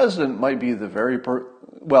 So the president might be the very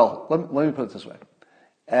well, let me put it this way.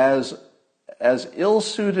 As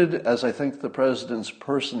ill-suited as I think the president's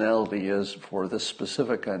personality is for this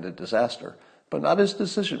specific kind of disaster, but not his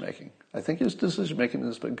decision-making. I think his decision-making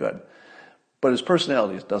has been good, but his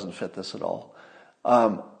personality doesn't fit this at all.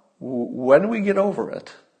 When we get over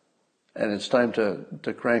it, and it's time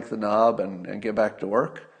to crank the knob and get back to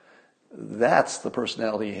work, that's the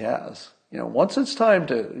personality he has. Once it's time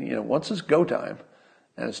to, once it's go time,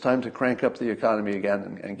 and it's time to crank up the economy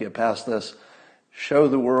again and get past this, show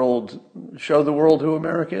the world who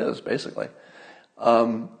America is, basically.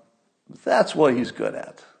 That's what he's good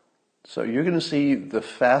at. So you're going to see the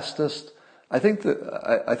fastest. I think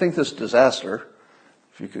this disaster,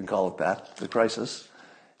 if you can call it that, the crisis,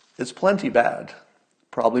 it's plenty bad.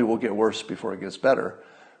 Probably will get worse before it gets better.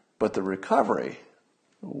 But the recovery,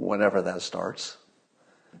 whenever that starts,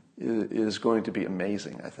 is going to be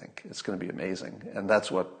amazing, I think. It's going to be amazing. And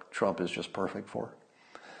that's what Trump is just perfect for.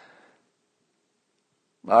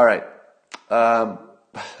 All right.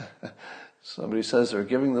 Somebody says they're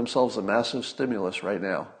giving themselves a massive stimulus right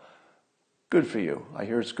now. Good for you. I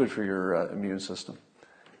hear it's good for your immune system.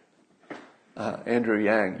 Andrew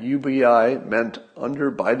Yang, UBI meant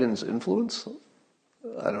under Biden's influence?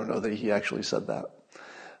 I don't know that he actually said that.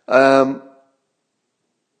 All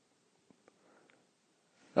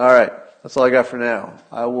right. That's all I got for now.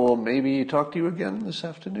 I will maybe talk to you again this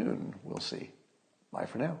afternoon. We'll see. Bye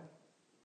for now.